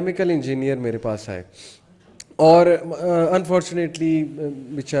ایک کیمیکل انجینئر میرے پاس آئے, اور انفارچونیٹلی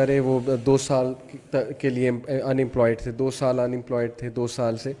بیچارے وہ 2 سال کے لیے ان امپلائڈ تھے, 2 سال ان امپلائڈ تھے 2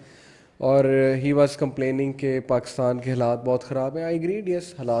 سال سے. اور ہی واز کمپلیننگ کہ پاکستان کے حالات بہت خراب ہیں. آئی ایگریڈ,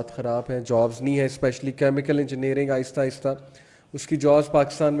 یس حالات خراب ہیں, جابز نہیں ہے, اسپیشلی کیمیکل انجینئرنگ آہستہ آہستہ اس کی جابز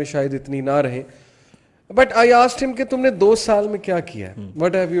پاکستان میں شاید اتنی نہ رہیں. بٹ آئی آسکڈ ہم کہ تم نے 2 سال میں کیا کیا ہے,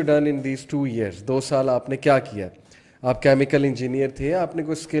 what have you done in these 2 years, 2 سال آپ نے کیا کیا؟ آپ کیمیکل انجینئر تھے, آپ نے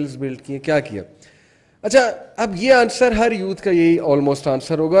کوئی اسکلز بلڈ کیے, کیا کیا؟ اچھا اب یہ آنسر ہر یوتھ کا یہی آلموسٹ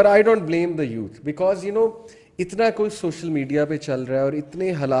آنسر ہوگا, اور I don't blame the youth because you know اتنا کوئی سوشل میڈیا پہ چل رہا ہے اور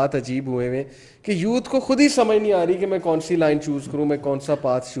اتنے حالات عجیب ہوئے ہوئے کہ یوتھ کو خود ہی سمجھ نہیں آ رہی کہ میں کون سی لائن چوز کروں, میں کون سا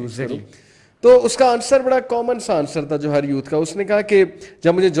پاتھ چوز کروں. تو اس کا آنسر بڑا کامن سا آنسر تھا جو ہر یوتھ کا. اس نے کہا کہ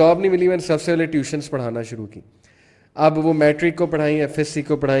جب مجھے جاب نہیں ملی میں نے سب سے پہلے ٹیوشنس پڑھانا شروع کی. اب وہ میٹرک کو پڑھائیں, ایف ایس سی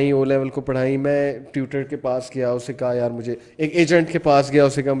کو پڑھائیں, او لیول کو پڑھائیں. میں ٹیوٹر کے پاس گیا, اسے کہا یار مجھے, ایک ایجنٹ کے پاس گیا,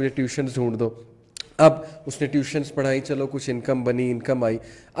 اسے کہا مجھے ٹیوشنس ڈھونڈ دو. اب اس نے ٹیوشنس پڑھائی, چلو کچھ انکم بنی, انکم آئی.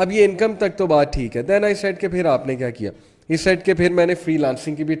 اب یہ انکم تک تو بات ٹھیک ہے. دین آئی سیٹ کہ پھر آپ نے کیا کیا؟ یہ سیٹ کہ پھر میں نے فری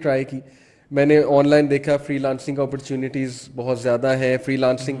لانسنگ کی بھی ٹرائی کی. میں نے آن لائن دیکھا فری لانسنگ کا اپرچونیٹیز بہت زیادہ ہیں, فری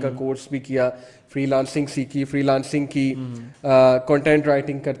لانسنگ کا کورس بھی کیا, فری لانسنگ سیکھی, فری لانسنگ کی, کنٹینٹ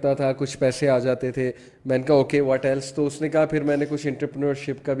رائٹنگ کرتا تھا, کچھ پیسے آ جاتے تھے. میں نے کہا اوکے واٹ ایلس. تو اس نے کہا پھر میں نے کچھ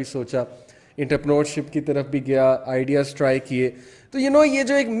انٹرپرینورشپ کا بھی سوچا, انٹرپرینورشپ کی طرف بھی گیا, آئیڈیاز ٹرائی کیے. تو یو نو یہ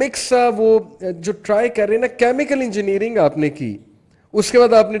جو ایک مکس تھا وہ جو ٹرائی کر رہے ہیں نا, کیمیکل انجینئرنگ آپ نے کی, اس کے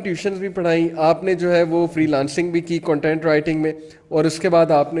بعد آپ نے ٹیوشنز بھی پڑھائیں, آپ نے جو ہے وہ فری لانسنگ بھی کی کنٹینٹ رائٹنگ میں, اور اس کے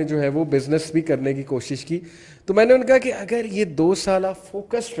بعد آپ نے جو ہے وہ بزنس بھی کرنے کی کوشش کی. تو میں نے ان کہا کہ اگر یہ 2 سال آپ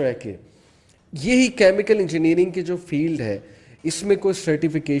فوکسڈ رہ کے یہی کیمیکل انجینئرنگ کی جو فیلڈ ہے اس میں کوئی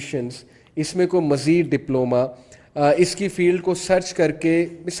سرٹیفکیشنز, اس میں کوئی مزید ڈپلوما, اس کی فیلڈ کو سرچ کر کے,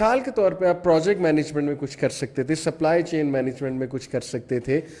 مثال کے طور پہ آپ پروجیکٹ مینجمنٹ میں کچھ کر سکتے تھے, سپلائی چین مینجمنٹ میں کچھ کر سکتے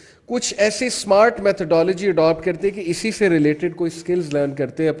تھے, کچھ ایسی اسمارٹ میتھڈالوجی اڈاپٹ کرتے کہ اسی سے ریلیٹڈ کوئی اسکلز لرن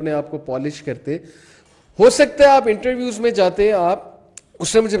کرتے, اپنے آپ کو پالش کرتے. ہو سکتا ہے آپ انٹرویوز میں جاتے ہیں, آپ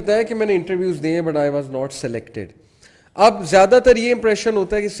اس نے مجھے بتایا کہ میں نے انٹرویوز دیے but I was not selected. اب زیادہ تر یہ امپریشن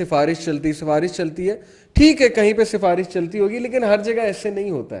ہوتا ہے کہ سفارش چلتی ہے, ٹھیک ہے کہیں پہ سفارش چلتی ہوگی لیکن ہر جگہ ایسے نہیں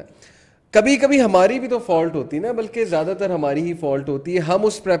ہوتا ہے. کبھی کبھی ہماری بھی تو فالٹ ہوتی ہے نا, بلکہ زیادہ تر ہماری ہی فالٹ ہوتی ہے, ہم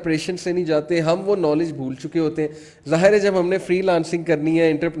اس پریپریشن سے نہیں جاتے, ہم وہ نالج بھول چکے ہوتے ہیں. ظاہر ہے جب ہم نے فری لانسنگ کرنی ہے,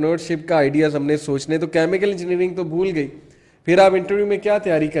 انٹرپرینورشپ کا آئیڈیاز ہم نے سوچنے, تو کیمیکل انجینئرنگ تو بھول گئی. پھر آپ انٹرویو میں کیا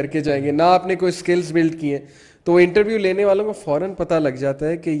تیاری کر کے جائیں گے, نہ آپ نے کوئی اسکلز بلڈ کی ہیں. تو انٹرویو لینے والوں کو فوراً پتہ لگ جاتا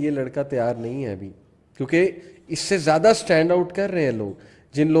ہے کہ یہ لڑکا تیار نہیں ہے ابھی, کیونکہ اس سے زیادہ اسٹینڈ آؤٹ کر رہے ہیں لوگ,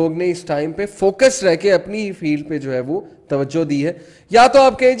 جن لوگ نے اس ٹائم پہ فوکس رہ کے اپنی ہی فیلڈ پہ جو ہے وہ توجہ دی ہے. یا تو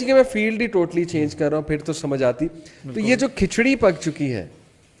آپ کہیں جی کہ میں فیلڈ ہی ٹوٹلی چینج کر رہا ہوں, پھر تو سمجھ آتی. تو یہ جو کھچڑی پک چکی ہے,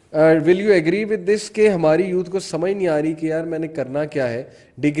 will you agree with this کہ ہماری یوتھ کو سمجھ نہیں آ رہی کہ یار میں نے کرنا کیا ہے.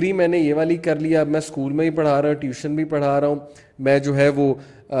 ڈگری میں نے یہ والی کر لیا, اب میں اسکول میں ہی پڑھا رہا ہوں, ٹیوشن بھی پڑھا رہا ہوں, میں جو ہے وہ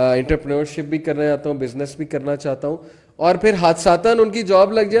انٹرپرینورشپ بھی کرنا چاہتا ہوں, بزنس بھی کرنا چاہتا ہوں, اور پھر حادثاتاً ان کی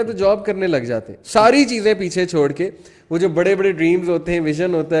جاب لگ جائے تو جاب کرنے لگ جاتے ہیں, ساری چیزیں پیچھے چھوڑ کے. وہ جو بڑے بڑے ڈریمز ہوتے ہیں,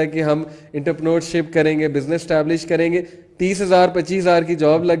 ویژن ہوتا ہے کہ ہم انٹرپرینورشپ کریں گے, بزنس اسٹیبلش کریں گے, 30,000 25,000 کی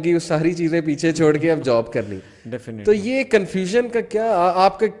جاب لگ گئی, وہ ساری چیزیں پیچھے چھوڑ کے اب جاب کرنی. تو یہ کنفیوژن کا کیا,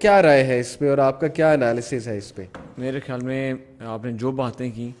 آپ کا کیا رائے ہے اس پہ, اور آپ کا کیا انالیسس ہے اس پہ؟ میرے خیال میں آپ نے جو باتیں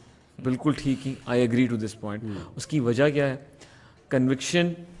کی بالکل ٹھیک کی, I agree to this point. اس کی وجہ کیا ہے؟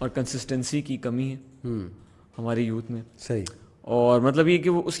 کنوکشن اور کنسسٹنسی کی کمی ہے ہماری یوتھ میں. صحیح. اور مطلب یہ کہ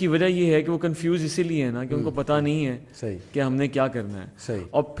وہ اس کی وجہ یہ ہے کہ وہ کنفیوز اسی لیے ہے نا کہ ان کو پتہ نہیں ہے کہ ہم نے کیا کرنا ہے. صحیح.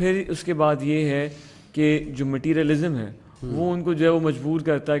 اور پھر اس کے بعد یہ ہے کہ جو مٹیریلزم ہے وہ ان کو جو ہے وہ مجبور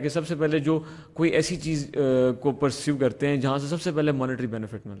کرتا ہے کہ سب سے پہلے جو کوئی ایسی چیز کو پرسیو کرتے ہیں جہاں سے سب سے پہلے مانیٹری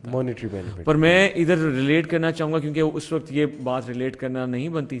بینیفٹ ملتا ہے. Monetary benefit. پر میں ادھر ریلیٹ کرنا چاہوں گا کیونکہ اس وقت یہ بات ریلیٹ کرنا نہیں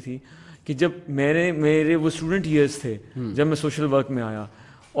بنتی تھی کہ جب میرے وہ اسٹوڈنٹ ایئرس تھے جب میں سوشل ورک میں آیا,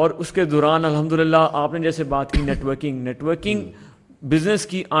 اور اس کے دوران الحمدللہ آپ نے جیسے بات کی نیٹورکنگ بزنس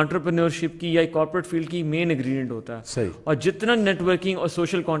کی, انٹرپرینورشپ کی یا کارپوریٹ فیلڈ کی مین انگریڈینٹ ہوتا ہے. صحیح. اور جتنا نیٹورکنگ اور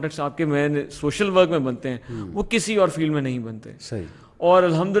سوشل کانٹیکٹس آپ کے سوشل ورک میں بنتے ہیں وہ کسی اور فیلڈ میں نہیں بنتے. صحیح. اور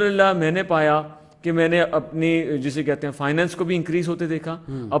الحمدللہ میں نے پایا کہ میں نے اپنی جسے کہتے ہیں فائنینس کو بھی انکریز ہوتے دیکھا,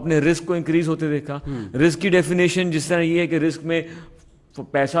 اپنے رسک کو انکریز ہوتے دیکھا. رسک کی ڈیفینیشن جس طرح یہ ہے کہ رسک میں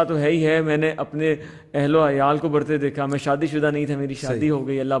پیسہ تو ہے ہی ہے, میں نے اپنے اہل و عیال کو بڑھتے دیکھا. میں شادی شدہ نہیں تھا, میری شادی ہو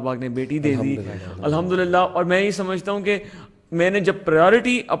گئی, اللہ پاک نے بیٹی دے دی الحمدللہ. اور میں یہ سمجھتا ہوں کہ میں نے جب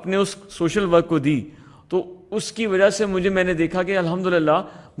پرائیورٹی اپنے اس سوشل ورک کو دی تو اس کی وجہ سے میں نے دیکھا کہ الحمدللہ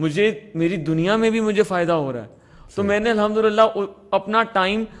مجھے میری دنیا میں بھی مجھے فائدہ ہو رہا ہے. تو میں نے الحمدللہ اپنا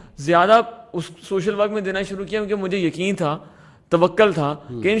ٹائم زیادہ اس سوشل ورک میں دینا شروع کیا کیونکہ مجھے یقین تھا, توکل تھا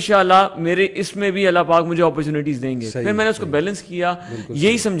کہ انشاءاللہ میرے اس میں بھی اللہ پاک مجھے اپرچونیٹیز دیں گے. پھر میں نے اس کو بیلنس کیا.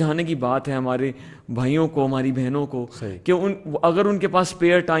 یہی سمجھانے کی بات ہے ہمارے بھائیوں کو, ہماری بہنوں کو کہ اگر ان کے پاس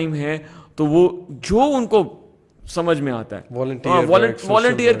اسپیئر ٹائم ہے تو وہ جو ان کو سمجھ میں آتا ہے, Volunteer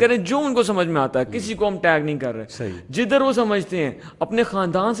والنٹیئر کریں جو ان کو سمجھ میں آتا ہے, کسی کو ہم ٹیگ نہیں کر رہے, جدھر وہ سمجھتے ہیں اپنے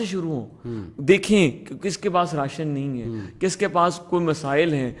خاندان سے شروع ہوں, دیکھیں کس کے پاس راشن نہیں ہے, کس کے پاس کوئی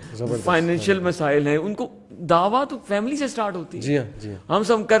مسائل ہیں, فائنینشیل مسائل ہیں, ان کو دعویٰ تو فیملی سے سٹارٹ ہوتی ہے. جی ہاں, جی ہاں.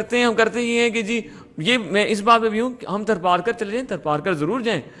 ہم کرتے یہ ہیں کہ جی یہ میں اس بات پہ بھی ہوں کہ ہم تھرپارکر چلے جائیں, تھرپارکر ضرور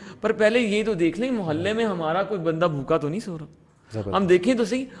جائیں, پر پہلے یہ تو دیکھ لیں محلے میں ہمارا کوئی بندہ بھوکا تو نہیں سو رہا. ہم دیکھیں تو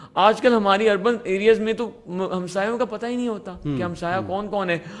صحیح, آج کل ہماری اربن ایریاز میں تو ہمسایوں کا پتہ ہی نہیں ہوتا کہ ہمسایہ کون کون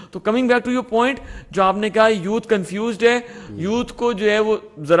ہے. تو coming back to your point, جو آپ نے کہا یوتھ کنفیوزڈ ہے, یوتھ کو جو ہے وہ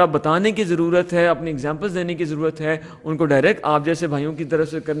ذرا بتانے کی ضرورت ہے, اپنی ایگزامپلس دینے کی ضرورت ہے, ان کو ڈائریکٹ آپ جیسے بھائیوں کی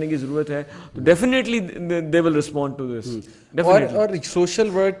طرف سے کرنے کی ضرورت ہے, تو definitely they will respond to this. اور سوشل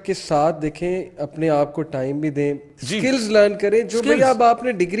ورک کے ساتھ دیکھیں, اپنے آپ کو ٹائم بھی دیں, اسکلز لرن کریں, جو بھائی اب آپ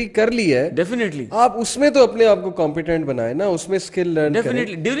نے ڈگری کر لی ہے ڈیفینیٹلی آپ اس میں تو اپنے آپ کو کمپیٹنٹ بنائیں نا, اس میں اسکل لرن کریں.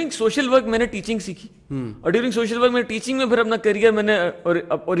 ڈیفینیٹلی ڈیورنگ سوشل ورک میں نے ٹیچنگ سیکھی, اور ڈیورنگ سوشل ورک میں ٹیچنگ میں پھر اپنا کیریئر میں نے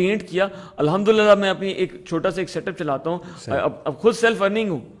اورینٹ کیا. الحمدللہ میں اپنی ایک چھوٹا سا ایک سیٹ اپ چلاتا ہوں, اب خود سیلف ارننگ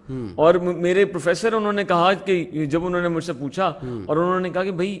ہوں. اور میرے پروفیسر انہوں نے کہا کہ جب انہوں نے مجھ سے پوچھا, اور انہوں نے کہا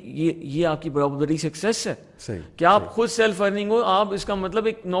کہ بھائی یہ آپ کی بہت بڑی سکسیس ہے کہ آپ خود سیلف ارننگ ہو, آپ اس کا مطلب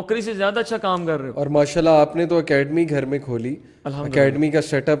ایک نوکری سے زیادہ اچھا کام کر رہے ہو. اور ماشاءاللہ آپ نے تو اکیڈمی گھر میں کھولی, اکیڈمی کا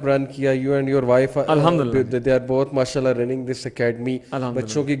سیٹ اپ رن کیا, you and your wife they are both ماشاءاللہ رننگ دس اکیڈمی.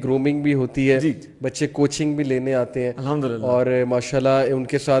 بچوں کی گرومنگ بھی ہوتی ہے, بچے کوچنگ بھی لینے آتے ہیں, اور ماشاءاللہ ان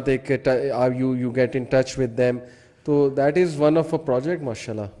کے ساتھ ایک you get in touch with them, تو that is one of a project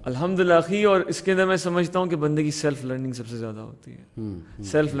ماشاءاللہ. الحمدللہ اخی, اور اس کے اندر میں سمجھتا ہوں کہ بندے کی سیلف لرننگ سب سے زیادہ ہوتی ہے,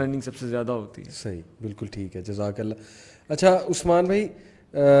 سیلف لرننگ سب سے زیادہ ہوتی ہے. صحیح, بالکل ٹھیک ہے, جزاک اللہ. اچھا عثمان بھائی,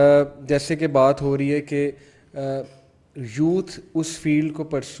 جیسے کہ بات ہو رہی ہے کہ یوتھ اس فیلڈ کو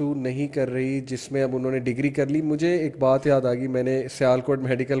پرسو نہیں کر رہی جس میں اب انہوں نے ڈگری کر لی. مجھے ایک بات یاد آ گئی, میں نے سیالکوٹ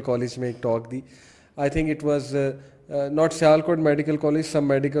میڈیکل کالج میں ایک ٹاک دی. I think it was not Sialkot medical college, some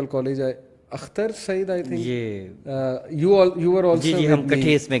medical college, Akhtar Saeed, I think you were also, ہم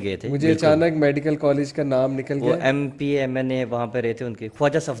کٹھے اس میں گئے تھے. مجھے اچانک میڈیکل کالج کا نام نکل گیا. M P M N A وہاں پہ رہے تھے ان کے,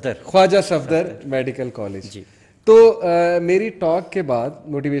 خواجہ صفدر میڈیکل کالج. تو میری ٹاک کے بعد,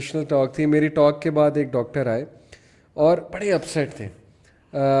 موٹیویشنل ٹاک تھی, میری ٹاک کے بعد ایک ڈاکٹر آئے اور بڑے اپسیٹ تھے,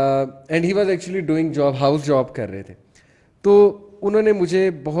 and he was actually doing job, house job کر رہے تھے. تو انہوں نے مجھے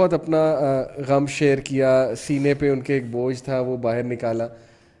بہت اپنا غم شیئر کیا, سینے پہ ان کے ایک بوجھ تھا وہ باہر نکالا,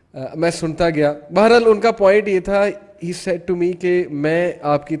 میں سنتا گیا. بہرحال ان کا پوائنٹ یہ تھا, ہی سیڈ ٹو می کہ میں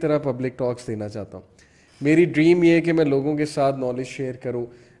آپ کی طرح پبلک ٹاکس دینا چاہتا ہوں, میری ڈریم یہ ہے کہ میں لوگوں کے ساتھ نالج شیئر کروں,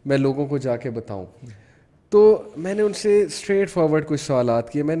 میں لوگوں کو جا کے بتاؤں. تو میں نے ان سے اسٹریٹ فارورڈ کچھ سوالات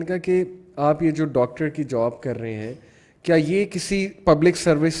کیے. میں نے کہا کہ آپ یہ جو ڈاکٹر کی جاب کر رہے ہیں, کیا یہ کسی پبلک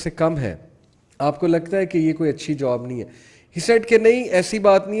سروس سے کم ہے؟ آپ کو لگتا ہے کہ یہ کوئی اچھی جاب نہیں ہے؟ ہی سیڈ کہ نہیں, ایسی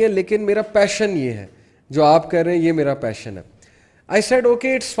بات نہیں ہے, لیکن میرا پیشن یہ ہے, جو آپ کر رہے ہیں یہ میرا پیشن ہے. I said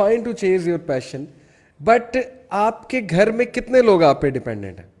okay, it's fine to chase your passion, but آپ کے گھر میں کتنے لوگ آپ پہ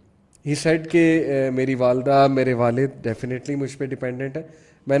ڈپینڈنٹ ہیں؟ ہی سیڈ کہ میری والدہ, میرے والد ڈیفینیٹلی مجھ پہ ڈپینڈنٹ ہے.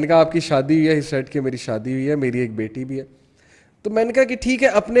 میں نے کہا آپ کی شادی ہوئی ہے؟ ہی سیڈ کہ میری شادی ہوئی ہے, میری ایک بیٹی بھی ہے. تو میں نے کہا کہ ٹھیک ہے,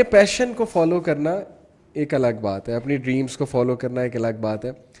 اپنے پیشن کو فالو کرنا ایک الگ بات ہے, اپنی ڈریمز کو فالو کرنا ایک الگ بات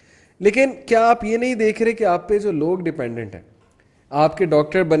ہے, لیکن کیا آپ یہ نہیں دیکھ رہے کہ آپ پہ جو لوگ ڈپینڈنٹ ہیں, آپ کے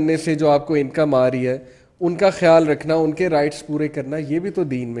ڈاکٹر بننے سے جو آپ کو انکم آ رہی ہے, ان کا خیال رکھنا, ان کے رائٹس پورے کرنا, یہ بھی تو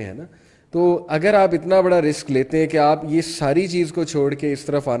دین میں ہے نا. تو اگر آپ اتنا بڑا رسک لیتے ہیں کہ آپ یہ ساری چیز کو چھوڑ کے اس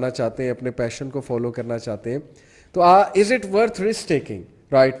طرف آنا چاہتے ہیں, اپنے پیشن کو فالو کرنا چاہتے ہیں, تو is it worth risk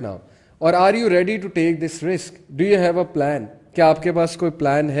taking right now, اور are you ready to take this risk? Do you have a plan? کیا آپ کے پاس کوئی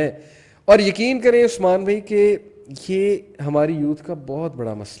پلان ہے؟ اور یقین کریں عثمان بھائی کہ یہ ہماری یوتھ کا بہت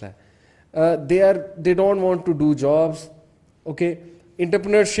بڑا مسئلہ ہے. They don't want to do jobs, okay,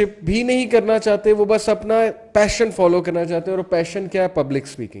 entrepreneurship بھی نہیں کرنا چاہتے, وہ بس اپنا پیشن فالو کرنا چاہتے ہیں. اور پیشن کیا ہے؟ پبلک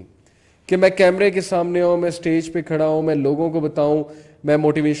اسپیکنگ, کہ میں کیمرے کے سامنے ہوں, میں اسٹیج پہ کھڑا ہوں, میں لوگوں کو بتاؤں, میں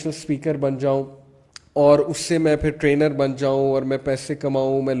موٹیویشنل اسپیکر بن جاؤں, اور اس سے میں پھر ٹرینر بن جاؤں, اور میں پیسے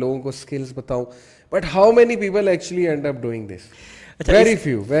کماؤں, میں لوگوں کو اسکلز بتاؤں. But how many people actually end up doing this? Very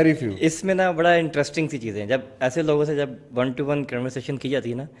few, very few. اس میں نا بڑا انٹرسٹنگ سی چیزیں ہیں, جب ایسے لوگوں سے جب 1-to-1 کنورسیشن کی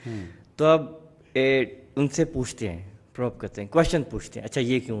جاتی ہے نا, تو اب ان سے پوچھتے ہیں, پروب کرتے ہیں, کویشچن پوچھتے ہیں, اچھا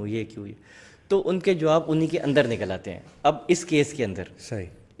یہ کیوں, یہ کیوں, یہ, تو ان کے جواب انہی کے اندر نکل آتے ہیں. اب اس کیس کے اندر, صحیح,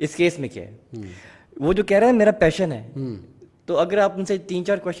 اس کیس میں کیا ہے, وہ جو کہہ رہا ہے میرا پیشن ہے, تو اگر آپ ان سے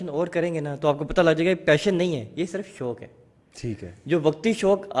 3-4 کویشچن اور کریں گے نا, تو آپ کو پتہ لگ جائے گا پیشن نہیں ہے, یہ صرف شوق ہے. ٹھیک ہے, جو وقتی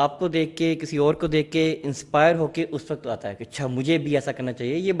شوق آپ کو دیکھ کے, کسی اور کو دیکھ کے انسپائر ہو کے اس وقت آتا ہے کہ اچھا مجھے بھی ایسا کرنا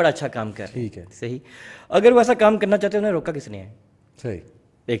چاہیے, یہ بڑا اچھا کام کر رہے ہیں. ٹھیک ہے, صحیح. اگر وہ ایسا کام کرنا چاہتے ہیں, انہیں روکا کس نے ہے؟ صحیح.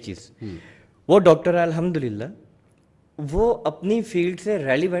 ایک چیز, وہ ڈاکٹر ہے الحمدللہ, وہ اپنی فیلڈ سے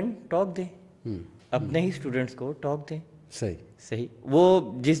ریلیونٹ ٹاک دیں, اپنے ہی اسٹوڈنٹس کو ٹاک دیں. صحیح صحیح.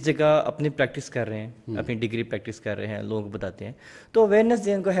 وہ جس جگہ اپنی پریکٹس کر رہے ہیں, اپنی ڈگری پریکٹس کر رہے ہیں, لوگوں کو بتاتے ہیں, تو اویئرنیس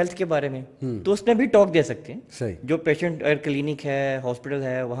دیں ان کو ہیلتھ کے بارے میں, تو اس میں بھی ٹاک دے سکتے ہیں. صحیح. جو پیشنٹ اگر کلینک ہے, ہاسپٹل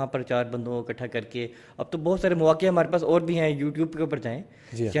ہے, وہاں پر 4 بندوں کو اکٹھا کر کے, اب تو بہت سارے مواقع ہمارے پاس اور بھی ہیں, یوٹیوب کے اوپر جائیں,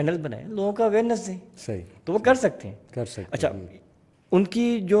 چینل بنائیں, لوگوں کا اویئرنیس دیں. صحیح. تو وہ کر سکتے ہیں. کر سکتے. اچھا, ان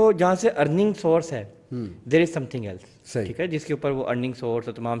کی جو جہاں سے ارننگ سورس ہے, دیر از سم تھنگ ایلس, ٹھیک ہے, جس کے اوپر وہ ارننگ سورس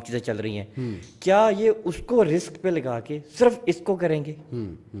اور تمام چیزیں چل رہی ہیں, کیا یہ اس کو رسک پہ لگا کے صرف اس کو کریں گے؟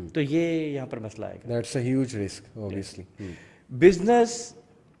 تو یہ یہاں پر مسئلہ آئے گا. That's a huge risk obviously. Business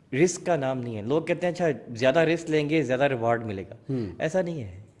risk کا نام نہیں ہے. لوگ کہتے ہیں اچھا زیادہ رسک لیں گے زیادہ ریوارڈ ملے گا, ایسا نہیں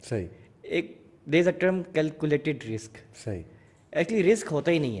ہے. صحیح. ایک دیر is a term calculated risk. صحیح. ایکچولی رسک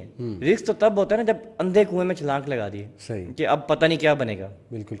ہوتا ہی نہیں ہے. رسک تو تب ہوتا ہے نا جب اندھے کنویں میں چھلانگ لگا دیے صحیح کہ اب پتہ نہیں کیا بنے گا.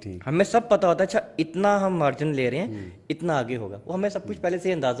 بالکل ٹھیک. ہمیں سب پتہ ہوتا ہے اچھا اتنا ہم مارجن لے رہے ہیں, اتنا آگے ہوگا, وہ ہمیں سب کچھ پہلے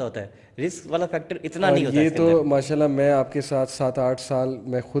سے اندازہ ہوتا ہے. رسک والا فیکٹر اتنا نہیں ہوتا. یہ تو ماشاءاللہ میں آپ کے ساتھ 7-8 سال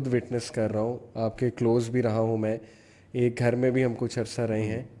میں خود وٹنس کر رہا ہوں, آپ کے کلوز بھی رہا ہوں میں. ایک گھر میں بھی ہم کچھ عرصہ رہے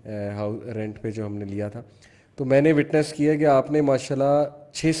ہیں, ہاؤس رینٹ پہ جو ہم نے لیا تھا, تو میں نے وٹنس کیا کہ آپ نے ماشاءاللہ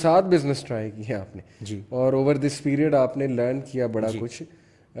 6-7 بزنس ٹرائی کیے آپ نے جی, اور اوور دس پیریڈ آپ نے لرن کیا بڑا کچھ.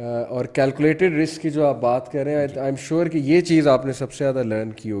 اور کیلکولیٹڈ رسک کی جو آپ بات کر رہے ہیں, آئی ایم شیور کہ یہ چیز آپ نے سب سے زیادہ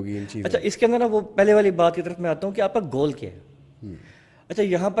لرن کی ہوگی ان چیزوں. اچھا اس کے اندر نا وہ پہلے والی بات کی طرف میں آتا ہوں کہ آپ کا گول کیا ہے. اچھا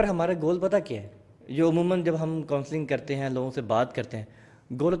یہاں پر ہمارا گول پتہ کیا ہے, جو عموماً جب ہم کاؤنسلنگ کرتے ہیں, لوگوں سے بات کرتے ہیں,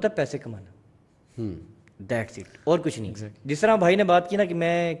 گول ہوتا ہے پیسے کمانا. دیٹس اٹ, اور کچھ نہیں. جس طرح بھائی نے بات کی نا کہ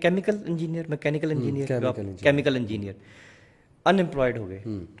میں chemical engineer, mechanical engineer, chemical engineer, unemployed ہو گئے,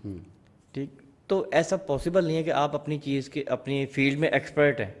 ٹھیک, تو ایسا پاسبل نہیں ہے کہ آپ اپنی چیز کے اپنی فیلڈ میں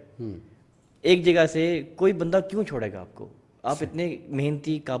ایکسپرٹ ہیں. ایک جگہ سے کوئی بندہ کیوں چھوڑے گا آپ کو؟ آپ اتنے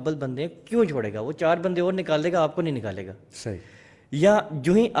محنتی قابل بندے کیوں چھوڑے گا؟ وہ 4 بندے اور نکال دے گا, آپ کو نہیں نکالے گا. صحیح. یا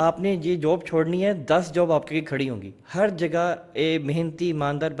جو ہی آپ نے یہ جاب چھوڑنی ہے 10 جاب آپ کے کھڑی ہوں گی. ہر جگہ محنتی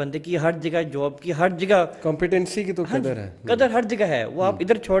ایماندار بندے کی ہر جگہ جاب کی ہر جگہ کمپیٹنسی کی تو قدر ہے, قدر ہر جگہ ہے. وہ آپ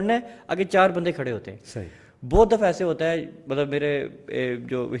ادھر چھوڑنا ہے, آگے 4 بندے کھڑے ہوتے ہیں. صحیح. بہت دفعہ ایسے ہوتا ہے, مطلب میرے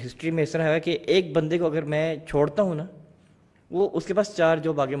جو ہسٹری میں اس طرح ہے کہ ایک بندے کو اگر میں چھوڑتا ہوں نا, وہ اس کے پاس 4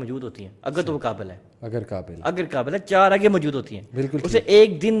 جاب آگے موجود ہوتی ہیں, اگر تو وہ قابل ہے, اگر قابل ہے 4 آگے موجود ہوتی ہیں. بالکل اسے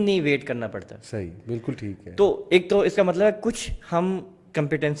ایک دن نہیں ویٹ کرنا پڑتا. صحیح, بالکل ٹھیک ہے. تو ایک تو اس کا مطلب ہے کچھ ہم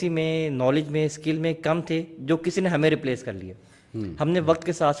کمپیٹنسی میں, نالج میں, اسکل میں کم تھے, جو کسی نے ہمیں ریپلیس کر لیا. ہم نے وقت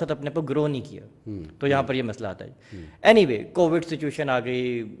کے ساتھ ساتھ اپنے آپ کو گرو نہیں کیا, تو یہاں پر یہ مسئلہ آتا ہے. اینی وے, کووڈ سچویشن آ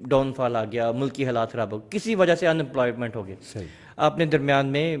گئی, ڈاؤن فال آ گیا, ملکی حالات خراب ہو گئے, کسی وجہ سے ان امپلائمنٹ ہو گیا. آپ نے درمیان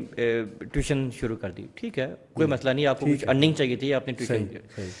میں ٹیوشن شروع کر دی, ٹھیک ہے, کوئی مسئلہ نہیں, آپ کو کچھ ارننگ چاہیے تھی, آپ نے ٹیوشن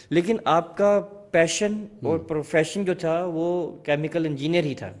کیا, لیکن آپ کا پیشن اور پروفیشن جو تھا وہ کیمیکل انجینئر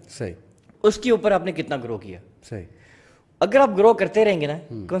ہی تھا. صحیح. اس کے اوپر آپ نے کتنا گرو کیا؟ صحیح. اگر آپ گرو کرتے رہیں گے نا,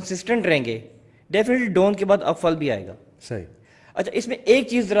 کنسسٹنٹ رہیں گے, ڈیفینیٹلی ڈاؤن کے بعد اب پھل بھی آئے گا. صحیح. اچھا اس میں ایک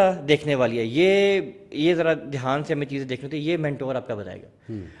چیز ذرا دیکھنے والی ہے, یہ ذرا دھیان سے ہمیں چیزیں دیکھنی ہوتی ہے, یہ مینٹور آپ کا بتائے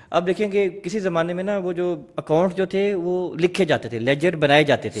گا. اب دیکھیں کہ کسی زمانے میں نا وہ جو اکاؤنٹ جو تھے وہ لکھے جاتے تھے, لیجر بنائے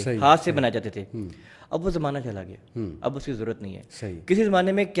جاتے تھے, ہاتھ سے بنائے جاتے تھے. اب وہ زمانہ چلا گیا, اب اس کی ضرورت نہیں ہے. کسی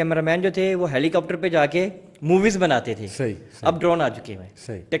زمانے میں کیمرہ مین جو تھے وہ ہیلی کاپٹر پہ جا کے موویز بناتے تھے, اب ڈرون آ چکے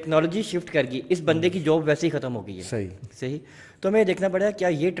ہیں, ٹیکنالوجی شفٹ کر گئی, اس بندے کی جاب ویسے ہی ختم ہو گئی ہے. صحیح. تو ہمیں دیکھنا پڑا کیا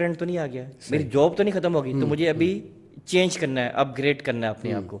یہ ٹرینڈ تو نہیں آ گیا, میری جاب تو نہیں ختم ہوگی, تو مجھے ابھی چینج کرنا ہے, اپ گریڈ کرنا ہے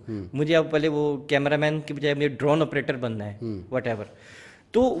اپنے آپ کو. مجھے اب پہلے وہ کیمرہ مین کی بجائے مجھے ڈرون آپریٹر بننا ہے, واٹ ایور.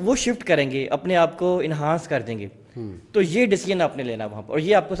 تو وہ شفٹ کریں گے, اپنے آپ کو انہانس کر دیں گے. تو یہ ڈیسیجن آپ نے لینا وہاں پر, اور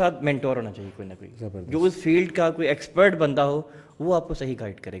یہ آپ کے ساتھ مینٹور ہونا چاہیے, کوئی نہ کوئی جو اس فیلڈ کا کوئی ایکسپرٹ بندہ ہو, وہ آپ کو صحیح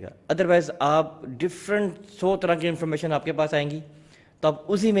گائڈ کرے گا. ادروائز آپ ڈفرینٹ 100 طرح کی انفارمیشن آپ کے پاس آئیں گی, تو آپ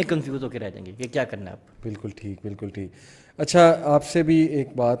اسی میں کنفیوز ہو کے رہ جائیں گے کہ کیا کرنا ہے آپ. بالکل ٹھیک, بالکل ٹھیک. اچھا آپ سے بھی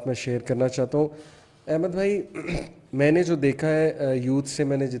ایک بات میں شیئر کرنا چاہتا ہوں احمد بھائی. میں نے جو دیکھا ہے یوتھ سے,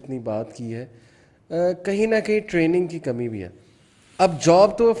 میں نے جتنی بات کی ہے, کہیں نہ کہیں ٹریننگ کی کمی بھی ہے. اب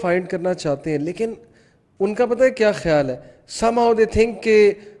جاب تو فائنڈ کرنا چاہتے ہیں, لیکن ان کا پتہ ہے کیا خیال ہے, سم ہاؤ دے تھنک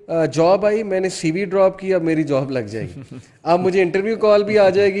کہ جاب آئی, میں نے سی وی ڈراپ کی, اب میری جاب لگ جائے گی, اب مجھے انٹرویو کال بھی آ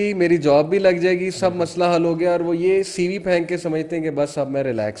جائے گی, میری جاب بھی لگ جائے گی, سب مسئلہ حل ہو گیا. اور وہ یہ سی وی پھینک کے سمجھتے ہیں کہ بس اب میں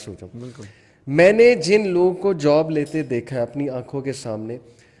ریلیکس ہو جاؤں. میں نے جن لوگوں کو جاب لیتے دیکھا ہے اپنی آنکھوں کے سامنے,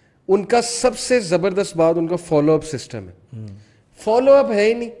 ان کا سب سے زبردست بات ان کا فالو اپ سسٹم ہے. فالو اپ ہے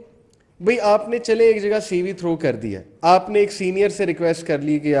ہی نہیں بھئی. آپ نے چلے ایک جگہ سی وی تھرو کر دیا, آپ نے ایک سینئر سے ریکویسٹ کر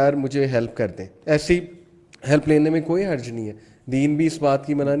لی کہ یار مجھے ہیلپ کر دیں, ایسی ہیلپ لینے میں کوئی حرج نہیں ہے, دین بھی اس بات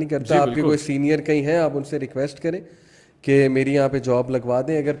کی منع نہیں کرتا. آپ کے کوئی سینئر کہیں ہیں, آپ ان سے ریکویسٹ کریں کہ میری یہاں پہ جاب لگوا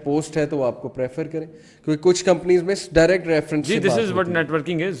دیں, اگر پوسٹ ہے تو وہ آپ کو پریفر کریں, کیونکہ کچھ کمپنیز میں ڈائریکٹ ریفرنس سے this is what net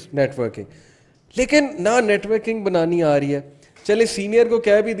working is. Networking, لیکن نہ نیٹ ورکنگ بنانی آ رہی ہے. چلے سینئر کو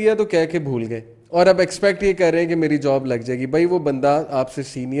کہہ بھی دیا تو کہہ کے بھول گئے, اور اب ایکسپیکٹ یہ کر رہے ہیں کہ میری جاب لگ جائے گی. بھائی وہ بندہ آپ سے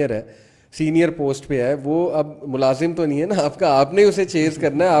سینئر ہے, سینئر پوسٹ پہ ہے, وہ اب ملازم تو نہیں ہے نا آپ کا, آپ نے اسے چیز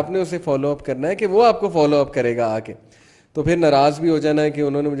کرنا ہے, آپ نے اسے فالو اپ کرنا ہے کہ وہ آپ کو فالو اپ کرے گا آ کے. تو پھر ناراض بھی ہو جانا ہے کہ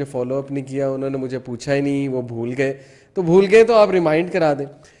انہوں نے مجھے فالو اپ نہیں کیا, انہوں نے مجھے پوچھا ہی نہیں, وہ بھول گئے. تو بھول گئے تو آپ ریمائنڈ کرا دیں.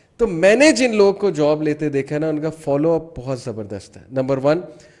 تو میں نے جن لوگ کو جاب لیتے دیکھا نا, ان کا فالو اپ بہت زبردست ہے, نمبر 1.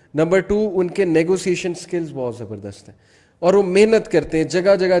 نمبر 2, ان کے نیگوسیشن سکلز بہت زبردست ہیں, اور وہ محنت کرتے ہیں,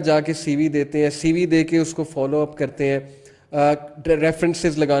 جگہ جگہ جا کے سی وی دیتے ہیں, سی وی دے کے اس کو فالو اپ کرتے ہیں,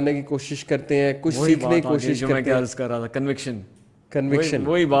 ریفرنسز لگانے کی کوشش کرتے ہیں, کچھ سیکھنے کی کوشش جو میں کرتے ہیں. عرض کر رہا تھا, کنوکشن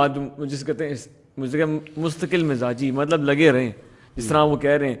وہی بات جس کہتے ہیں مجھے مستقل مزاجی, مطلب لگے رہیں جس طرح وہ کہہ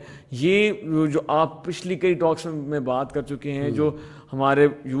رہے ہیں. یہ جو آپ پچھلی کئی ٹاکس میں بات کر چکے ہیں, جو ہمارے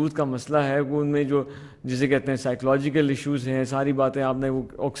یوتھ کا مسئلہ ہے, وہ ان میں جو جسے کہتے ہیں سائیکولوجیکل ایشوز ہیں, ساری باتیں آپ نے وہ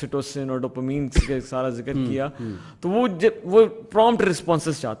آکسیٹوسن اور ڈوپامین کا سارا ذکر کیا. تو وہ پرومپٹ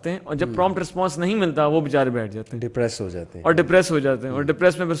رسپانسز چاہتے ہیں, اور جب پرومپٹ رسپانس نہیں ملتا وہ بیچارے بیٹھ جاتے ہیں, ڈپریس ہو جاتے ہیں, اور ڈپریس ہو جاتے ہیں, اور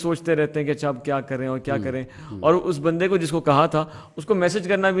ڈپریس میں پھر سوچتے رہتے ہیں کہ اچھا اب کیا کریں اور کیا کریں. اور اس بندے کو جس کو کہا تھا اس کو میسج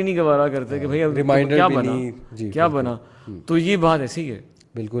کرنا بھی نہیں گوارا کرتے کہ بھائی ریمائنڈر کیا بھی بنا, نہیں. کیا بنا. تو یہ بات ایسی ہے,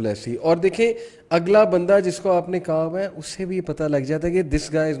 بالکل ایسی. اور دیکھیں اگلا بندہ جس کو آپ نے کہا ہوا ہے, اسے بھی پتہ لگ جاتا ہے کہ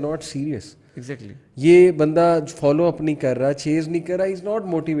this guy is not serious. Exactly یہ بندہ فالو اپ نہیں کر رہا, چیز نہیں کر رہا, is not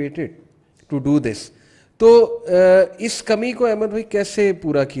motivated to do this. تو اس کمی کو احمد بھائی کیسے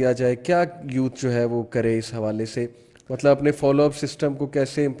پورا کیا جائے, کیا یوتھ جو ہے وہ کرے اس حوالے سے, مطلب اپنے فالو اپ سسٹم کو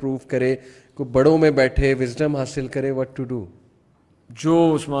کیسے امپروو کرے, کو بڑوں میں بیٹھے وزڈم حاصل کرے, وٹ ٹو ڈو.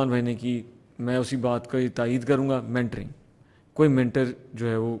 جو عثمان بھائی نے کی میں اسی بات کو تائید کروں گا. مینٹرنگ, کوئی مینٹر جو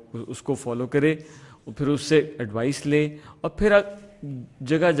ہے وہ اس کو فالو کرے, اور پھر اس سے ایڈوائس لے, اور پھر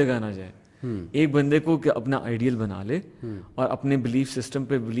جگہ جگہ نہ جائے. ایک بندے کو کہ اپنا آئیڈیل بنا لے, اور اپنے بلیف سسٹم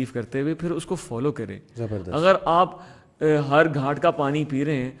پہ بلیف کرتے ہوئے پھر اس کو فالو کرے. اگر آپ ہر گھاٹ کا پانی پی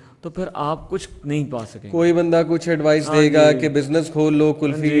رہے ہیں تو پھر آپ کچھ نہیں پا سکیں. کوئی بندہ کچھ ایڈوائس دے گا کہ بزنس کھول لو,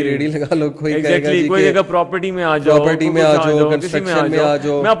 کلفی کی ریڑھی لگا لو, کوئی کہے گا جی کوئی جگہ پراپرٹی میں آ جاؤ, پراپرٹی میں آ جاؤ, کنسٹرکشن میں آ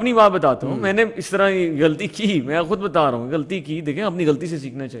جاؤ. میں اپنی بات بتاتا ہوں, میں نے اس طرح غلطی کی, میں خود بتا رہا ہوں غلطی کی. دیکھیں اپنی غلطی سے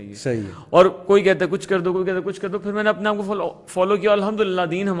سیکھنا چاہیے. صحیح ہے. اور کوئی کہتا ہے کچھ کر دو, کوئی کہتا ہے کچھ کر دو, پھر میں نے اپنے آپ کو فالو کیا. الحمدللہ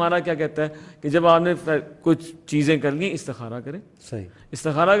دین ہمارا کیا کہتا ہے کہ جب آپ نے کچھ چیزیں کر لی, استخارہ کریں. صحیح.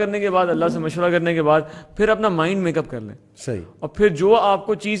 استخارہ کرنے کے بعد, اللہ سے مشورہ کرنے کے بعد, پھر اپنا مائنڈ میک اپ کر لیں. صحیح. اور پھر جو آپ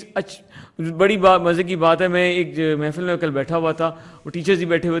کو چیز بڑی مزے کی بات ہے, میں ایک محفل میں کل بیٹھا ہوا تھا, وہ ٹیچرز ہی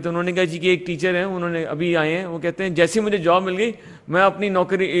بیٹھے ہوئے تھے. انہوں نے کہا جی کہ ایک ٹیچر ہیں, انہوں نے ابھی آئے ہیں, وہ کہتے ہیں جیسے مجھے جاب مل گئی میں اپنی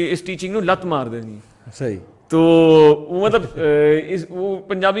نوکری اس ٹیچنگ کو لت مار دیں گی. صحیح. تو وہ مطلب وہ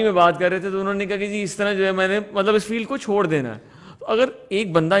پنجابی میں بات کر رہے تھے, تو انہوں نے کہا کہ جی اس طرح جو ہے میں نے مطلب اس فیلڈ کو چھوڑ دینا ہے. تو اگر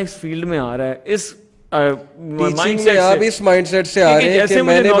ایک بندہ اس فیلڈ میں آ رہا ہے, اس مائنڈ سیٹ سے آ رہے ہیں کہ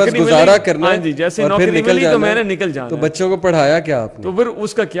میں نے بس گزارا کرنا ہے, جیسے اور پھر نوکری ملی تو میں نے نکل جانا. تو بچوں کو پڑھایا کیا آپ نے, تو پھر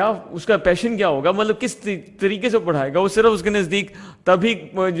اس کا کیا, اس کا پیشن کیا ہوگا, مطلب کس طریقے سے پڑھائے گا وہ. صرف اس کے نزدیک تبھی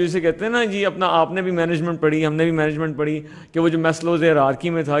جسے کہتے ہیں نا جی, اپنا آپ نے بھی مینجمنٹ پڑھی, ہم نے بھی مینجمنٹ پڑھی, کہ وہ جو میسلوز ہیرارکی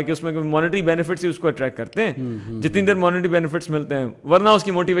میں تھا کہ اس میں مانیٹری بینیفٹس ہی اس کو اٹریکٹ کرتے ہیں, جتنی دیر مانیٹری بینیفٹس ملتے ہیں, ورنہ اس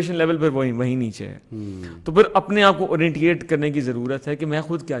کی موٹیویشن لیول پھر وہیں نیچے ہے. تو پھر اپنے آپ کو اورینٹیٹ کرنے کی ضرورت ہے کہ میں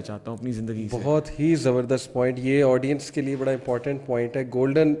خود کیا چاہتا ہوں اپنی زندگی سے. بہت ہی زبردست پوائنٹ, یہ آڈینس کے لیے بڑا امپورٹنٹ پوائنٹ ہے,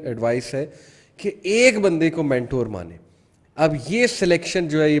 گولڈن ایڈوائس ہے کہ ایک بندے کو مینٹور مانے. اب یہ سلیکشن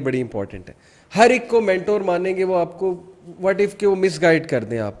جو ہے یہ بڑی امپورٹنٹ ہے. ہر ایک کو مینٹور مانیں گے, وہ آپ کو وٹ ایف کہ وہ مس گائڈ کر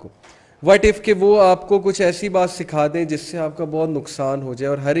دیں آپ کو, وٹ ایف کہ وہ آپ کو کچھ ایسی بات سکھا دیں جس سے آپ کا بہت نقصان ہو جائے,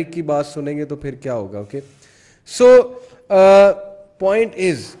 اور ہر ایک کی بات سنیں گے تو پھر کیا ہوگا. اوکے, سو پوائنٹ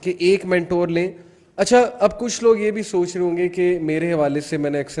از کہ ایک مینٹور لیں. اچھا, اب کچھ لوگ یہ بھی سوچ رہے ہوں گے کہ میرے حوالے سے میں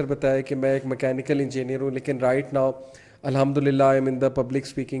نے اکثر بتایا کہ میں ایک میکینیکل انجینئر ہوں, لیکن رائٹ ناؤ الحمدللہ I am in the public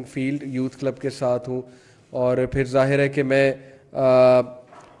speaking field, youth club کے ساتھ ہوں, اور پھر ظاہر ہے کہ میں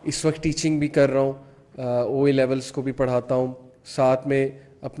اس وقت ٹیچنگ بھی کر رہا ہوں, او اے لیولس کو بھی پڑھاتا ہوں, ساتھ میں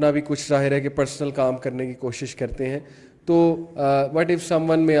اپنا بھی کچھ ظاہر ہے کہ پرسنل کام کرنے کی کوشش کرتے ہیں. تو وٹ ایف سم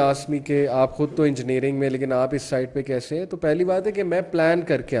ون میں آسک می کہ آپ خود تو انجینئرنگ میں, لیکن آپ اس سائٹ پہ کیسے ہیں. تو پہلی بات ہے کہ میں پلان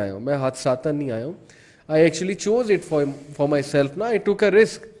کر کے آیا ہوں, میں حادثاتاً نہیں آیا ہوں. I actually choose it for myself نا, آئی ٹوک اے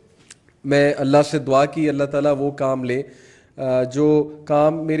رسک. میں اللہ سے دعا کی اللہ تعالیٰ وہ کام لے جو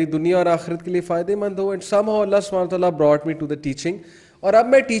کام میری دنیا اور آخرت کے لیے فائدے مند ہو, اینڈ سم ہاؤ اللہ سبحانہ تعالیٰ brought me to the teaching. اور اب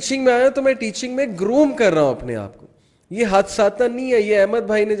میں ٹیچنگ میں آیا تو میں ٹیچنگ میں گروم کر رہا ہوں اپنے آپ کو. یہ حادثاتاً نہیں ہے, یہ احمد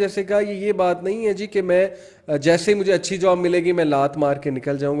بھائی نے جیسے کہا یہ بات نہیں ہے جی کہ میں جیسے مجھے اچھی جاب ملے گی میں لات مار کے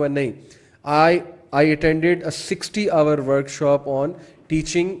نکل جاؤں گا. نہیں, I attended a 60-hour workshop on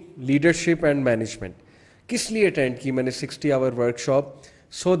teaching leadership and management. کس لیے اٹینڈ کی میں نے 60-hour workshop,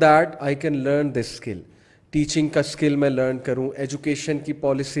 so that I can learn this skill, teaching का स्किल मैं लर्न करूं, एजुकेशन की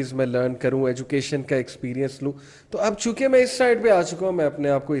पॉलिसीज़ मैं लर्न करूं, एजुकेशन का एक्सपीरियंस लूं. तो अब चूंकि मैं इस साइड पे आ चुका हूं, मैं अपने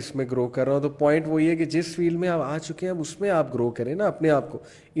आप को इसमें ग्रो कर रहा हूं, तो पॉइंट वही है कि जिस फील्ड में आप आ चुके हैं अब उसमें आप ग्रो करें ना, अपने आप को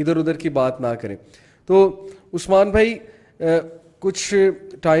इधर उधर की बात ना करें. तो उस्मान भाई कुछ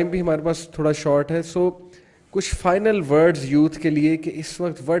टाइम भी हमारे पास थोड़ा शॉर्ट है, सो कुछ फाइनल वर्ड्स यूथ के लिए कि इस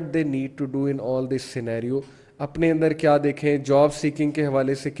वक्त what they need to do in all this scenario. अपने अंदर क्या देखें, जॉब सीकिंग के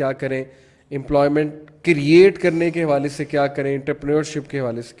हवाले से क्या करें, एम्प्लॉयमेंट क्रिएट करने के हवाले से क्या करें, एंटरप्रेन्योरशिप के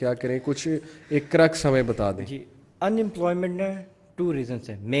हवाले से क्या करें, कुछ एक क्रक्स हमें बता दें. जी, अनएम्प्लॉयमेंट में 2 रीजंस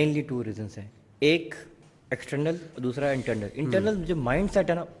हैं, मेनली 2 रीजंस हैं. एक एक्सटर्नल और दूसरा इंटरनल. इंटरनल जो माइंड सेट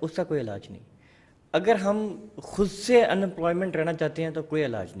है ना, उसका कोई इलाज नहीं. अगर हम खुद से अनएम्प्लॉयमेंट रहना चाहते हैं तो कोई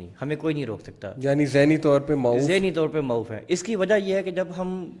इलाज नहीं, हमें कोई नहीं रोक सकता. यानी ज़हनी तौर पे माउफ. ज़हनी तौर पे मऊफ है. इसकी वजह यह है कि जब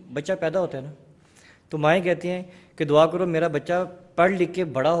हम बच्चा पैदा होता है ना, तो माएँ कहती हैं कि दुआ करो मेरा बच्चा पढ़ लिख के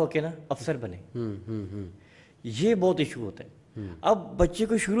बड़ा होके ना अफसर बने. ये बहुत इशू होता है. अब बच्चे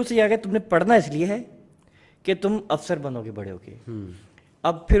को शुरू से आगे तुमने पढ़ना इसलिए है कि तुम अफसर बनोगे बड़े होके.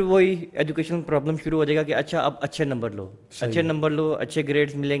 अब फिर वही एजुकेशन प्रॉब्लम शुरू हो जाएगा कि अच्छा अब अच्छे नंबर लो, अच्छे नंबर लो, अच्छे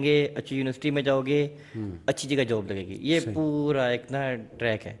ग्रेड्स मिलेंगे, अच्छी यूनिवर्सिटी में जाओगे, अच्छी जगह जॉब लगेगी. ये पूरा एक ना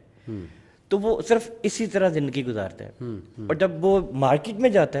ट्रैक है. तो वो सिर्फ इसी तरह ज़िंदगी गुजारता है. और जब वो मार्केट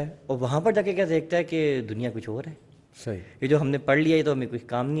में जाता है और वहाँ पर जाके क्या देखता है कि दुनिया कुछ और है. सही. ये जो हमने पढ़ लिया ये तो हमें कुछ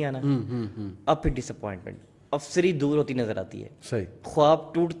काम नहीं आना. अब फिर डिसअपॉइंटमेंट, अफसरी दूर होती नजर आती है. सही.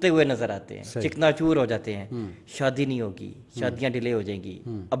 ख्वाब टूटते हुए नजर आते हैं, चिकनाचूर हो जाते हैं. शादी नहीं होगी, शादियां डिले हो जाएंगी.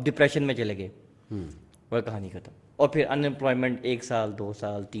 अब डिप्रेशन में चले गए, वह कहानी खत्म. और फिर अनएम्प्लॉयमेंट 1 साल 2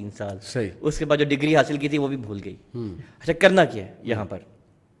 साल 3 साल. सही. उसके बाद जो डिग्री हासिल की थी वो भी भूल गई. अच्छा करना क्या है यहाँ पर?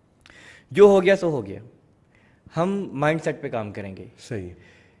 जो हो गया सो हो गया. हम माइंडसेट पे काम करेंगे. सही.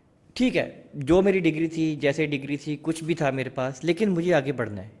 ठीक है, जो मेरी डिग्री थी, जैसे डिग्री थी, कुछ भी था मेरे पास, लेकिन मुझे आगे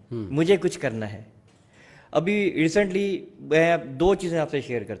बढ़ना है, मुझे कुछ करना है. अभी रिसेंटली मैं 2 चीज़ें आपसे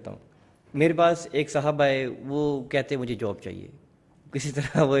शेयर करता हूँ. मेरे पास एक साहब आए, वो कहते मुझे जॉब चाहिए. किसी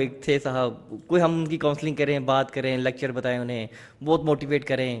तरह वो एक थे साहब, कोई हम उनकी काउंसलिंग करें, बात करें, लेक्चर बताएं उन्हें, बहुत मोटिवेट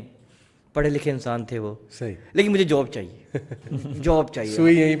करें. पढ़े लिखे इंसान थे वो. सही. लेकिन मुझे जॉब चाहिए. जॉब चाहिए.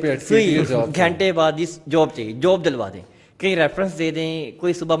 सुई यहीं पे अटकी थी, सुई जॉब. घंटे बाद इस जॉब चाहिए, जॉब दिलवा दें, कहीं रेफरेंस दे दें,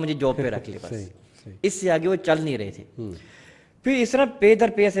 कोई सुबह मुझे जॉब पे रख ले बस. सही. इससे आगे वो चल नहीं रहे थे. फिर इस तरह पे दर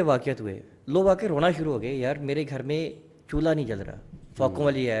पे ऐसे वाक़यात हुए, लोग आके रोना शुरू हो गए, यार मेरे घर में चूल्हा नहीं जल रहा, फाकों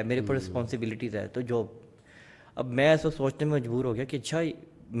वाली है, मेरे ऊपर रिस्पॉन्सिबिलिटीज़ है, तो जॉब. अब मैं ऐसा सोचने में मजबूर हो गया कि अच्छा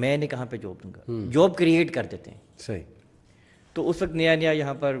मैंने कहाँ पे जॉब दूंगा, जॉब क्रिएट कर देते हैं. सही. तो उस वक्त नया नया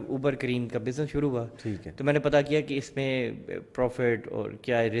यहाँ पर उबर करीम का बिजनेस शुरू हुआ. ठीक है. तो मैंने पता किया कि इसमें प्रॉफिट और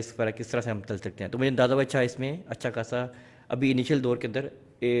क्या है, रिस्क वगैरह किस तरह से हम चल सकते हैं. तो मुझे अंदाज़ा हुआ अच्छा इसमें अच्छा खासा अभी इनिशियल दौर के अंदर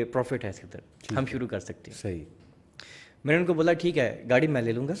प्रॉफिट है, इसके अंदर हम शुरू कर सकते हैं. सही. मैंने उनको बोला ठीक है गाड़ी मैं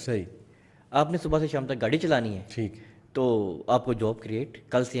ले लूँगा, सही. आपने सुबह से शाम तक गाड़ी चलानी है, ठीक. तो आपको जॉब क्रिएट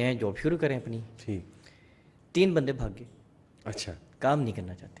कल से हैं, जॉब शुरू करें अपनी. ठीक. 3 बंदे भाग गए, अच्छा. काम नहीं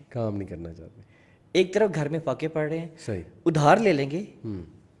करना चाहते. काम नहीं करना चाहते. एक तरफ घर में फाके पड़ रहे हैं, सही. उधार ले लेंगे,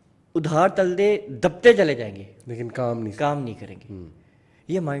 उधार तल दे दबते चले जाएंगे, लेकिन काम नहीं करेंगे.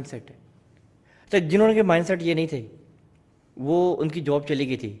 ये माइंडसेट है. तो जिन्होंने के माइंडसेट ये नहीं थे, वो उनकी जॉब चली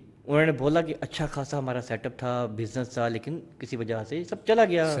गई थी. उन्होंने बोला कि अच्छा खासा हमारा सेटअप था, बिजनेस था, लेकिन किसी वजह से सब चला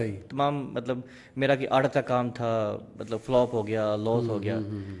गया. सही. तमाम मतलब मेरा कि आड़त का काम था, मतलब फ्लॉप हो गया, लॉस हो गया.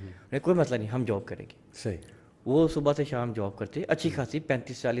 कोई मसला नहीं, हम जॉब करेंगे. सही. वो सुबह से शाम जॉब करते, अच्छी खासी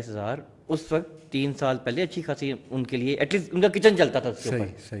 35-40 हज़ार उस वक्त 3 साल पहले अच्छी खासी उनके लिए एटलीस्ट उनका किचन चलता था उसके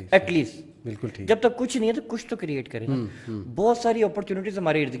ऊपर एटलीस्ट. बिल्कुल ठीक. जब तक कुछ नहीं है तो कुछ तो क्रिएट करें ना. बहुत सारी अपॉर्चुनिटीज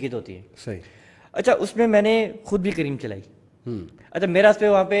हमारे इर्द गिर्द होती है. सही. अच्छा उसमें मैंने खुद भी करीम चलाई. अच्छा मेरा उस पर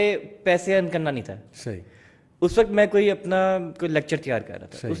वहाँ पे पैसे अर्न करना नहीं था. सही. उस वक्त मैं कोई अपना कोई लेक्चर तैयार कर रहा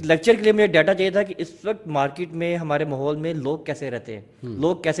था. उस लेक्चर के लिए मुझे डाटा चाहिए था कि इस वक्त मार्केट में हमारे माहौल में लोग कैसे रहते हैं,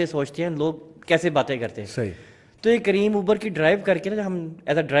 लोग कैसे सोचते हैं, लोग कैसे बातें करते हैं. सही. तो ये करीम उबर की ड्राइव करके ना, जब हम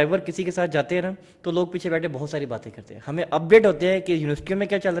एज अ ड्राइवर किसी के साथ जाते हैं ना, तो लोग पीछे बैठे बहुत सारी बातें करते हैं, हमें अपडेट होते हैं कि यूनिवर्सिटियों में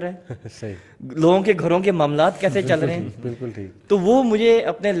क्या चल रहा है, सही. लोगों के घरों के मामलात कैसे चल रहे हैं. बिल्कुल ठीक. तो वो मुझे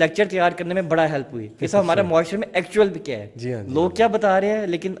अपने लेक्चर तैयार करने में बड़ा हेल्प हुई कि सब हमारा मुआशरे में एक्चुअल भी क्या है, जी हाँ, लोग क्या बता रहे हैं,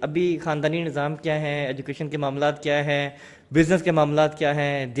 लेकिन अभी ख़ानदानी निज़ाम क्या है, एजुकेशन के मामलात क्या हैं, बिजनेस के मामलात क्या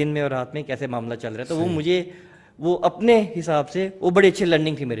हैं, दिन में और रात में कैसे मामला चल रहा है. तो वो मुझे वो अपने हिसाब से वो बड़ी अच्छी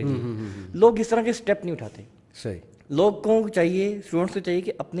लर्निंग थी मेरे लिए. लोग इस तरह के स्टेप नहीं उठाते. सही. लोगों को चाहिए, स्टूडेंट्स को चाहिए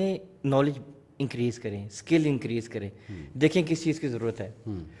कि अपने नॉलेज इंक्रीज़ करें, स्किल इंक्रीज़ करें, देखें किस चीज़ की ज़रूरत है.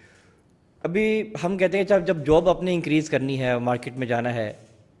 अभी हम कहते हैं जब जॉब आपने इंक्रीज़ करनी है, मार्केट में जाना है,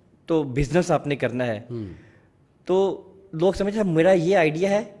 तो बिजनेस आपने करना है, तो लोग समझते मेरा ये आइडिया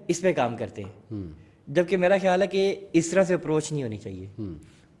है, इस पे काम करते हैं. जबकि मेरा ख्याल है कि इस तरह से अप्रोच नहीं होनी चाहिए.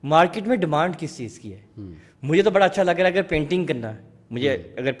 مارکیٹ میں ڈیمانڈ کس چیز کی ہے. مجھے تو بڑا اچھا لگ رہا ہے اگر پینٹنگ کرنا ہے, مجھے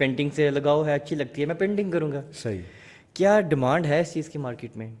اگر پینٹنگ سے لگاؤ ہے, اچھی لگتی ہے, میں پینٹنگ کروں گا. صحیح. کیا ڈیمانڈ ہے اس چیز کی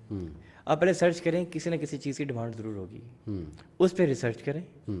مارکیٹ میں؟ آپ پہلے سرچ کریں, کسی نہ کسی چیز کی ڈیمانڈ ضرور ہوگی, اس پہ ریسرچ کریں,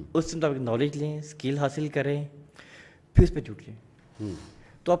 اس سے مطابق نالج لیں, اسکل حاصل کریں, پھر اس پہ جٹ لیں,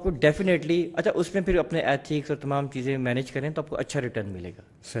 تو آپ کو ڈیفینیٹلی اچھا اس میں پھر اپنے ایتھکس اور تمام چیزیں مینیج کریں تو آپ کو اچھا ریٹرن ملے گا.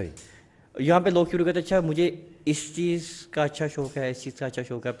 صحیح. یہاں پہ لوگ شروع کرتے ہیں اچھا مجھے اس چیز کا اچھا شوق ہے, اس چیز کا اچھا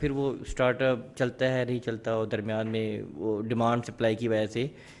شوق ہے, پھر وہ اسٹارٹ اپ چلتا ہے نہیں چلتا, اور درمیان میں وہ ڈیمانڈ سپلائی کی وجہ سے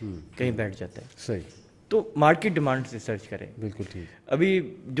کہیں بیٹھ جاتا ہے. صحیح. تو مارکیٹ ڈیمانڈ سے سرچ کریں. بالکل ٹھیک. ابھی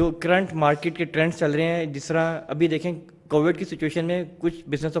جو کرنٹ مارکیٹ کے ٹرینڈس چل رہے ہیں, جس طرح ابھی دیکھیں کووڈ کی سچویشن میں کچھ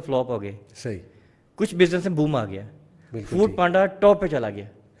بزنس تو فلاپ ہو گئے, صحیح, کچھ بزنس میں بوم آ گیا. بالکل فوڈ پانڈا ٹاپ پہ چلا گیا,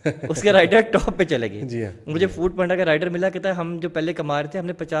 اس کے رائڈر ٹاپ پہ چلے گئے. جی ہاں. مجھے فوڈ پانڈا کا رائڈر ملا, کہتا ہے ہم جو پہلے کما رہے تھے ہم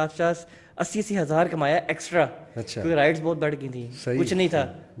نے 50-80 ہزار کمایا ایکسٹرا, اچھا, کیونکہ رائڈس بہت بڑھ گئی تھیں, کچھ نہیں تھا,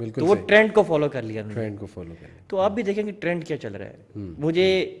 بالکل تو وہ ٹرینڈ کو فالو کر لیا. ٹرینڈ کو فالو کر لیا. تو آپ بھی دیکھیں کہ ٹرینڈ کیا چل رہا ہے. مجھے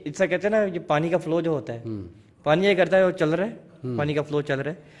ایسا کہتے ہیں نا, یہ پانی کا فلو جو ہوتا ہے, پانی یہ کرتا ہے وہ چل رہا ہے, پانی کا فلو چل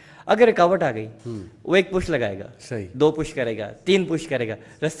رہا ہے, اگر رکاوٹ آ گئی وہ ایک پش لگائے گا, صحیح, 2 پش کرے گا, 3 پش کرے گا,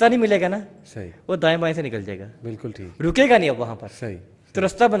 رستہ نہیں ملے گا نا, صحیح, وہ دائیں بائیں سے نکل جائے گا, بالکل ٹھیک, رکے گا نہیں اب وہاں پر, صحیح, تو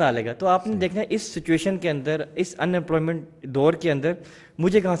رستہ بنا لے گا. تو آپ نے دیکھنا ہے اس سچویشن کے اندر, اس ان امپلائمنٹ دور کے اندر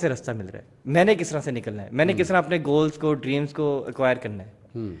مجھے کہاں سے رستہ مل رہا ہے, میں نے کس طرح سے نکلنا ہے, میں نے کس طرح اپنے گولز کو, ڈریمز کو ایکوائر کرنا ہے.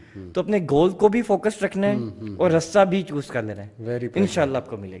 تو اپنے گول کو بھی فوکس رکھنا ہے اور رستہ بھی چوز کر لینا ہے, انشاءاللہ آپ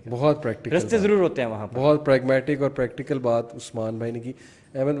کو ملے گا. بہت پریکٹیکل, رستے ضرور ہوتے ہیں وہاں پر. بہت پریگمیٹک اور پریکٹیکل بات عثمان بھائی نے کی.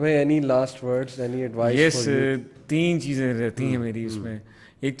 احمد بھائی, any last words, any advice? Yes, 3 چیزیں رہتی ہیں میری اس میں.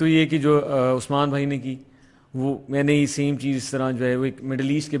 ایک تو یہ کہ جو عثمان بھائی نے کی, وہ میں نے یہ سیم چیز اس طرح جو ہے وہ ایک مڈل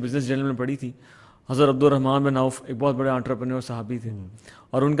ایسٹ کے بزنس جرنل میں پڑھی تھی. حضرت عبد الرحمن بن عوف ایک بہت بڑے انٹرپرینور صحابی تھے,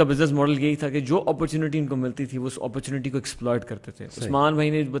 اور ان کا بزنس ماڈل یہی تھا کہ جو اپرچونیٹی ان کو ملتی تھی وہ اس اپرچونیٹی کو ایکسپلائٹ کرتے تھے. عثمان بھائی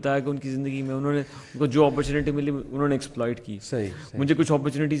نے بتایا کہ ان کی زندگی میں ان کو جو اپرچونیٹی ملی انہوں نے ایکسپلائٹ کی. مجھے کچھ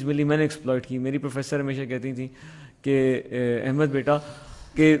اپرچونیٹیز ملی, میں نے ایکسپلائٹ کی. میری پروفیسر ہمیشہ کہتی تھی کہ احمد بیٹا,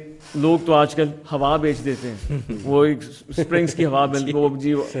 کہ لوگ تو آج کل ہوا بیچ دیتے ہیں, وہ ایک اسپرنگس کی ہوا ملتی, وہ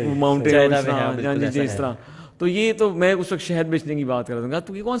جی ماؤنٹین اس طرح. تو یہ تو میں اس وقت شہد بیچنے کی بات کر رہا تھا,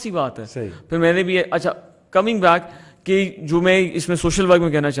 تو یہ کون سی بات ہے. پھر میں نے بھی اچھا کمنگ بیک کہ جو میں اس میں سوشل ورک میں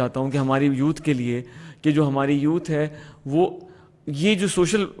کہنا چاہتا ہوں کہ ہماری یوتھ کے لیے, کہ جو ہماری یوتھ ہے وہ یہ جو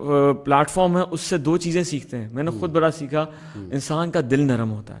سوشل پلیٹ فارم ہے اس سے 2 چیزیں سیکھتے ہیں. میں نے خود بڑا سیکھا, انسان کا دل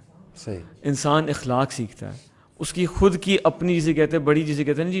نرم ہوتا ہے, انسان اخلاق سیکھتا ہے, اس کی خود کی اپنی جسے کہتے ہیں بڑی جسے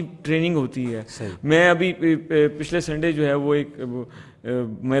کہتے ہیں نا جی ٹریننگ ہوتی ہے. میں ابھی پچھلے سنڈے جو ہے وہ ایک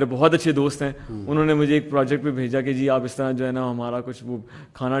میرے بہت اچھے دوست ہیں, انہوں نے مجھے ایک پروجیکٹ پہ بھیجا کہ جی آپ اس طرح جو ہے نا ہمارا کچھ وہ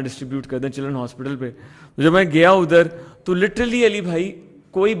کھانا ڈسٹریبیوٹ کر دیں چلڈرن ہاسپٹل پہ. جب میں گیا ادھر تو لٹرلی علی بھائی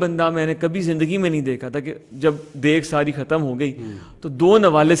کوئی بندہ میں نے کبھی زندگی میں نہیں دیکھا تھا کہ جب دیکھ ساری ختم ہو گئی تو 2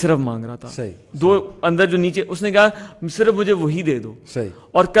 نوالے صرف مانگ رہا تھا, 2 اندر جو نیچے, اس نے کہا صرف مجھے وہی دے دو.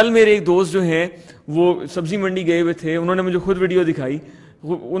 اور کل میرے ایک دوست جو ہیں وہ سبزی منڈی گئے ہوئے تھے, انہوں نے مجھے خود ویڈیو دکھائی,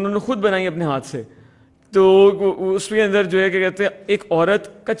 انہوں نے خود بنائی اپنے ہاتھ سے. تو اس کے اندر جو ہے کہ کہتے ہیں ایک عورت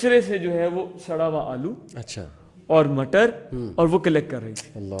کچرے سے جو ہے وہ سڑا ہوا آلو, اچھا, اور مٹر اور وہ کلیکٹ کر رہی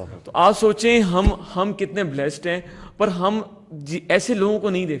تھی. تو آپ سوچیں ہم کتنے بلیسڈ ہیں, پر ہم ایسے لوگوں کو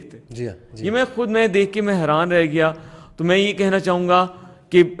نہیں دیکھتے. یہ میں دیکھ کے میں حیران رہ گیا. تو میں یہ کہنا چاہوں گا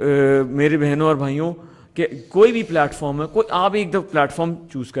کہ میرے بہنوں اور بھائیوں کہ کوئی بھی پلیٹ فارم ہے, کوئی آپ ایک دفعہ پلیٹ فارم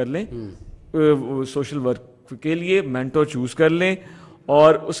چوز کر لیں سوشل ورک کے لیے, مینٹور چوز کر لیں,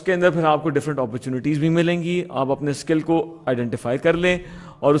 اور اس کے اندر پھر آپ کو ڈفرینٹ اپرچونیٹیز بھی ملیں گی. آپ اپنے اسکل کو آئیڈینٹیفائی کر لیں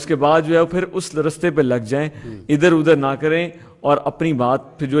اور اس کے بعد جو ہے پھر اس رستے پہ لگ جائیں, ادھر ادھر نہ کریں, اور اپنی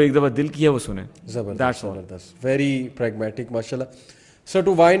بات پھر جو ایک دفعہ دل کی ہے وہ سنیں. زبردست, ویری پریگمیٹک, ماشاء اللہ. سو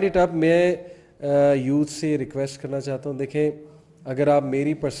ٹو وائنڈ اٹ اپ, میں یوتھ سے ریکویسٹ کرنا چاہتا ہوں, دیکھیں اگر آپ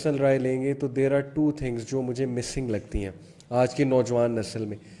میری پرسنل رائے لیں گے تو دیر آر 2 تھنگس جو مجھے مسنگ لگتی ہیں آج کی نوجوان نسل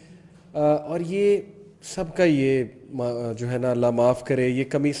میں, اور یہ سب کا یہ جو ہے نا اللہ معاف کرے یہ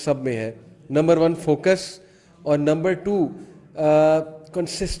کمی سب میں ہے. نمبر 1 فوکس, اور نمبر 2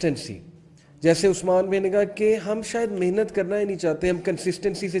 کنسسٹنسی. جیسے عثمان بھائی نے کہا کہ ہم شاید محنت کرنا ہی نہیں چاہتے, ہم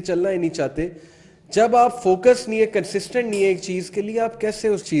کنسسٹنسی سے چلنا ہی نہیں چاہتے. جب آپ فوکس نہیں ہے, کنسسٹنٹ نہیں ہے ایک چیز کے لیے, آپ کیسے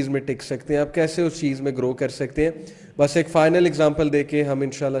اس چیز میں ٹک سکتے ہیں, آپ کیسے اس چیز میں گرو کر سکتے ہیں. بس ایک فائنل ایگزامپل دے کے ہم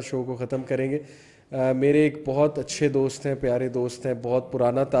انشاءاللہ شو کو ختم کریں گے. میرے ایک بہت اچھے دوست ہیں, پیارے دوست ہیں, بہت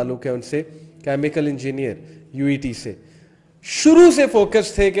پرانا تعلق ہے ان سے, کیمیکل انجینئر UET سے. شروع سے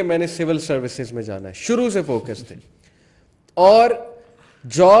فوکس تھے کہ میں نے سول سروسز میں جانا ہے, شروع سے فوکس تھے, اور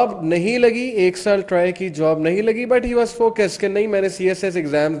جاب نہیں لگی, 1 سال ٹرائی کی, جاب نہیں لگی, بٹ ہی واز فوکس کہ نہیں میں نے CSS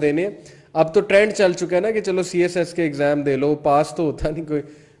ایگزام دینے. اب تو ٹرینڈ چل چکا ہے نا کہ چلو CSS کے ایگزام دے لو, پاس تو ہوتا نہیں کوئی,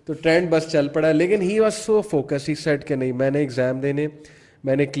 تو ٹرینڈ بس چل پڑا ہے. لیکن he was so focus, he set کہ نہیں میں نے ایگزام دینے,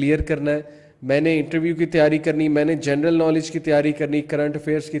 میں نے کلیئر کرنا ہے, میں نے انٹرویو کی تیاری کرنی, میں نے جنرل نالج کی تیاری کرنی, کرنٹ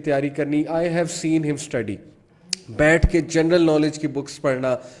افیئرس کی تیاری کرنی. آئی ہیو سین ہم اسٹڈی, بیٹھ کے جنرل نالج کی بکس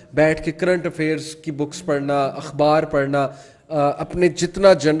پڑھنا, بیٹھ کے کرنٹ افیئرس کی بکس پڑھنا, اخبار پڑھنا, اپنے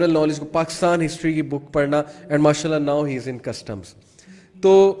جتنا جنرل نالج کو, پاکستان ہسٹری کی بک پڑھنا, اینڈ ماشاء اللہ now he is in customs.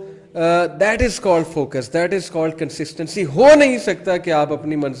 تو that is called focus, that is called consistency. ہو نہیں سکتا کہ آپ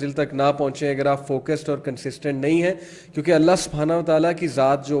اپنی منزل تک نہ پہنچیں اگر آپ فوکسڈ اور کنسسٹنٹ نہیں ہیں, کیونکہ اللہ سبحانہ و تعالیٰ کی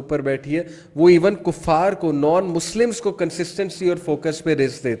ذات جو اوپر بیٹھی ہے وہ ایون کفار کو, نان مسلمس کو کنسسٹنسی اور فوکس پہ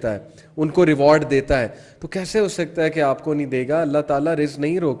رزق دیتا ہے, ان کو ریوارڈ دیتا ہے. تو کیسے ہو سکتا ہے کہ آپ کو نہیں دے گا؟ اللہ تعالیٰ رزق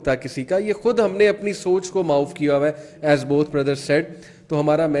نہیں روکتا کسی کا, یہ خود ہم نے اپنی سوچ کو معاف کیا ہوا ہے, ایز بوتھ بردر سیڈ. تو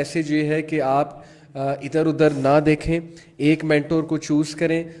ہمارا میسیج یہ ہے کہ آپ ادھر ادھر نہ دیکھیں, ایک مینٹور کو چوز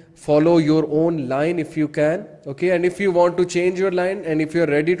کریں, follow your own line if you can, okay, and if you want to change your line and if you are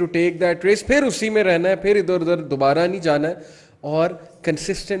ready to take that risk, پھر اسی میں رہنا ہے, پھر ادھر ادھر دوبارہ نہیں جانا ہے, اور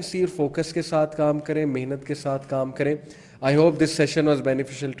کنسسٹنسی اور فوکس کے ساتھ کام کریں, محنت کے ساتھ کام کریں. I hope this session was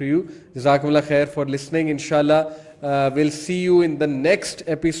beneficial to you. Jazakumullah khair for listening. Inshallah we'll see you in the next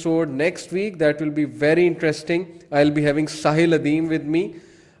episode next week. That will be very interesting. I'll be having Sahil Adeem with me,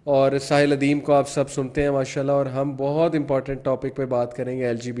 اور ساحل ادیم کو آپ سب سنتے ہیں ماشاءاللہ, اور ہم بہت important topic پہ بات کریں گے,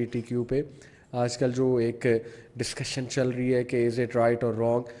 LGBTQ پہ. آج کل جو ایک ڈسکشن چل رہی ہے کہ از اٹ رائٹ اور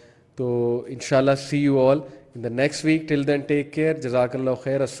رانگ. تو انشاءاللہ see you all in the next week. Till then take care, جزاک اللہ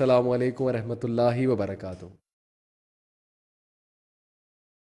خیر, السلام علیکم ورحمۃ اللہ وبرکاتہ.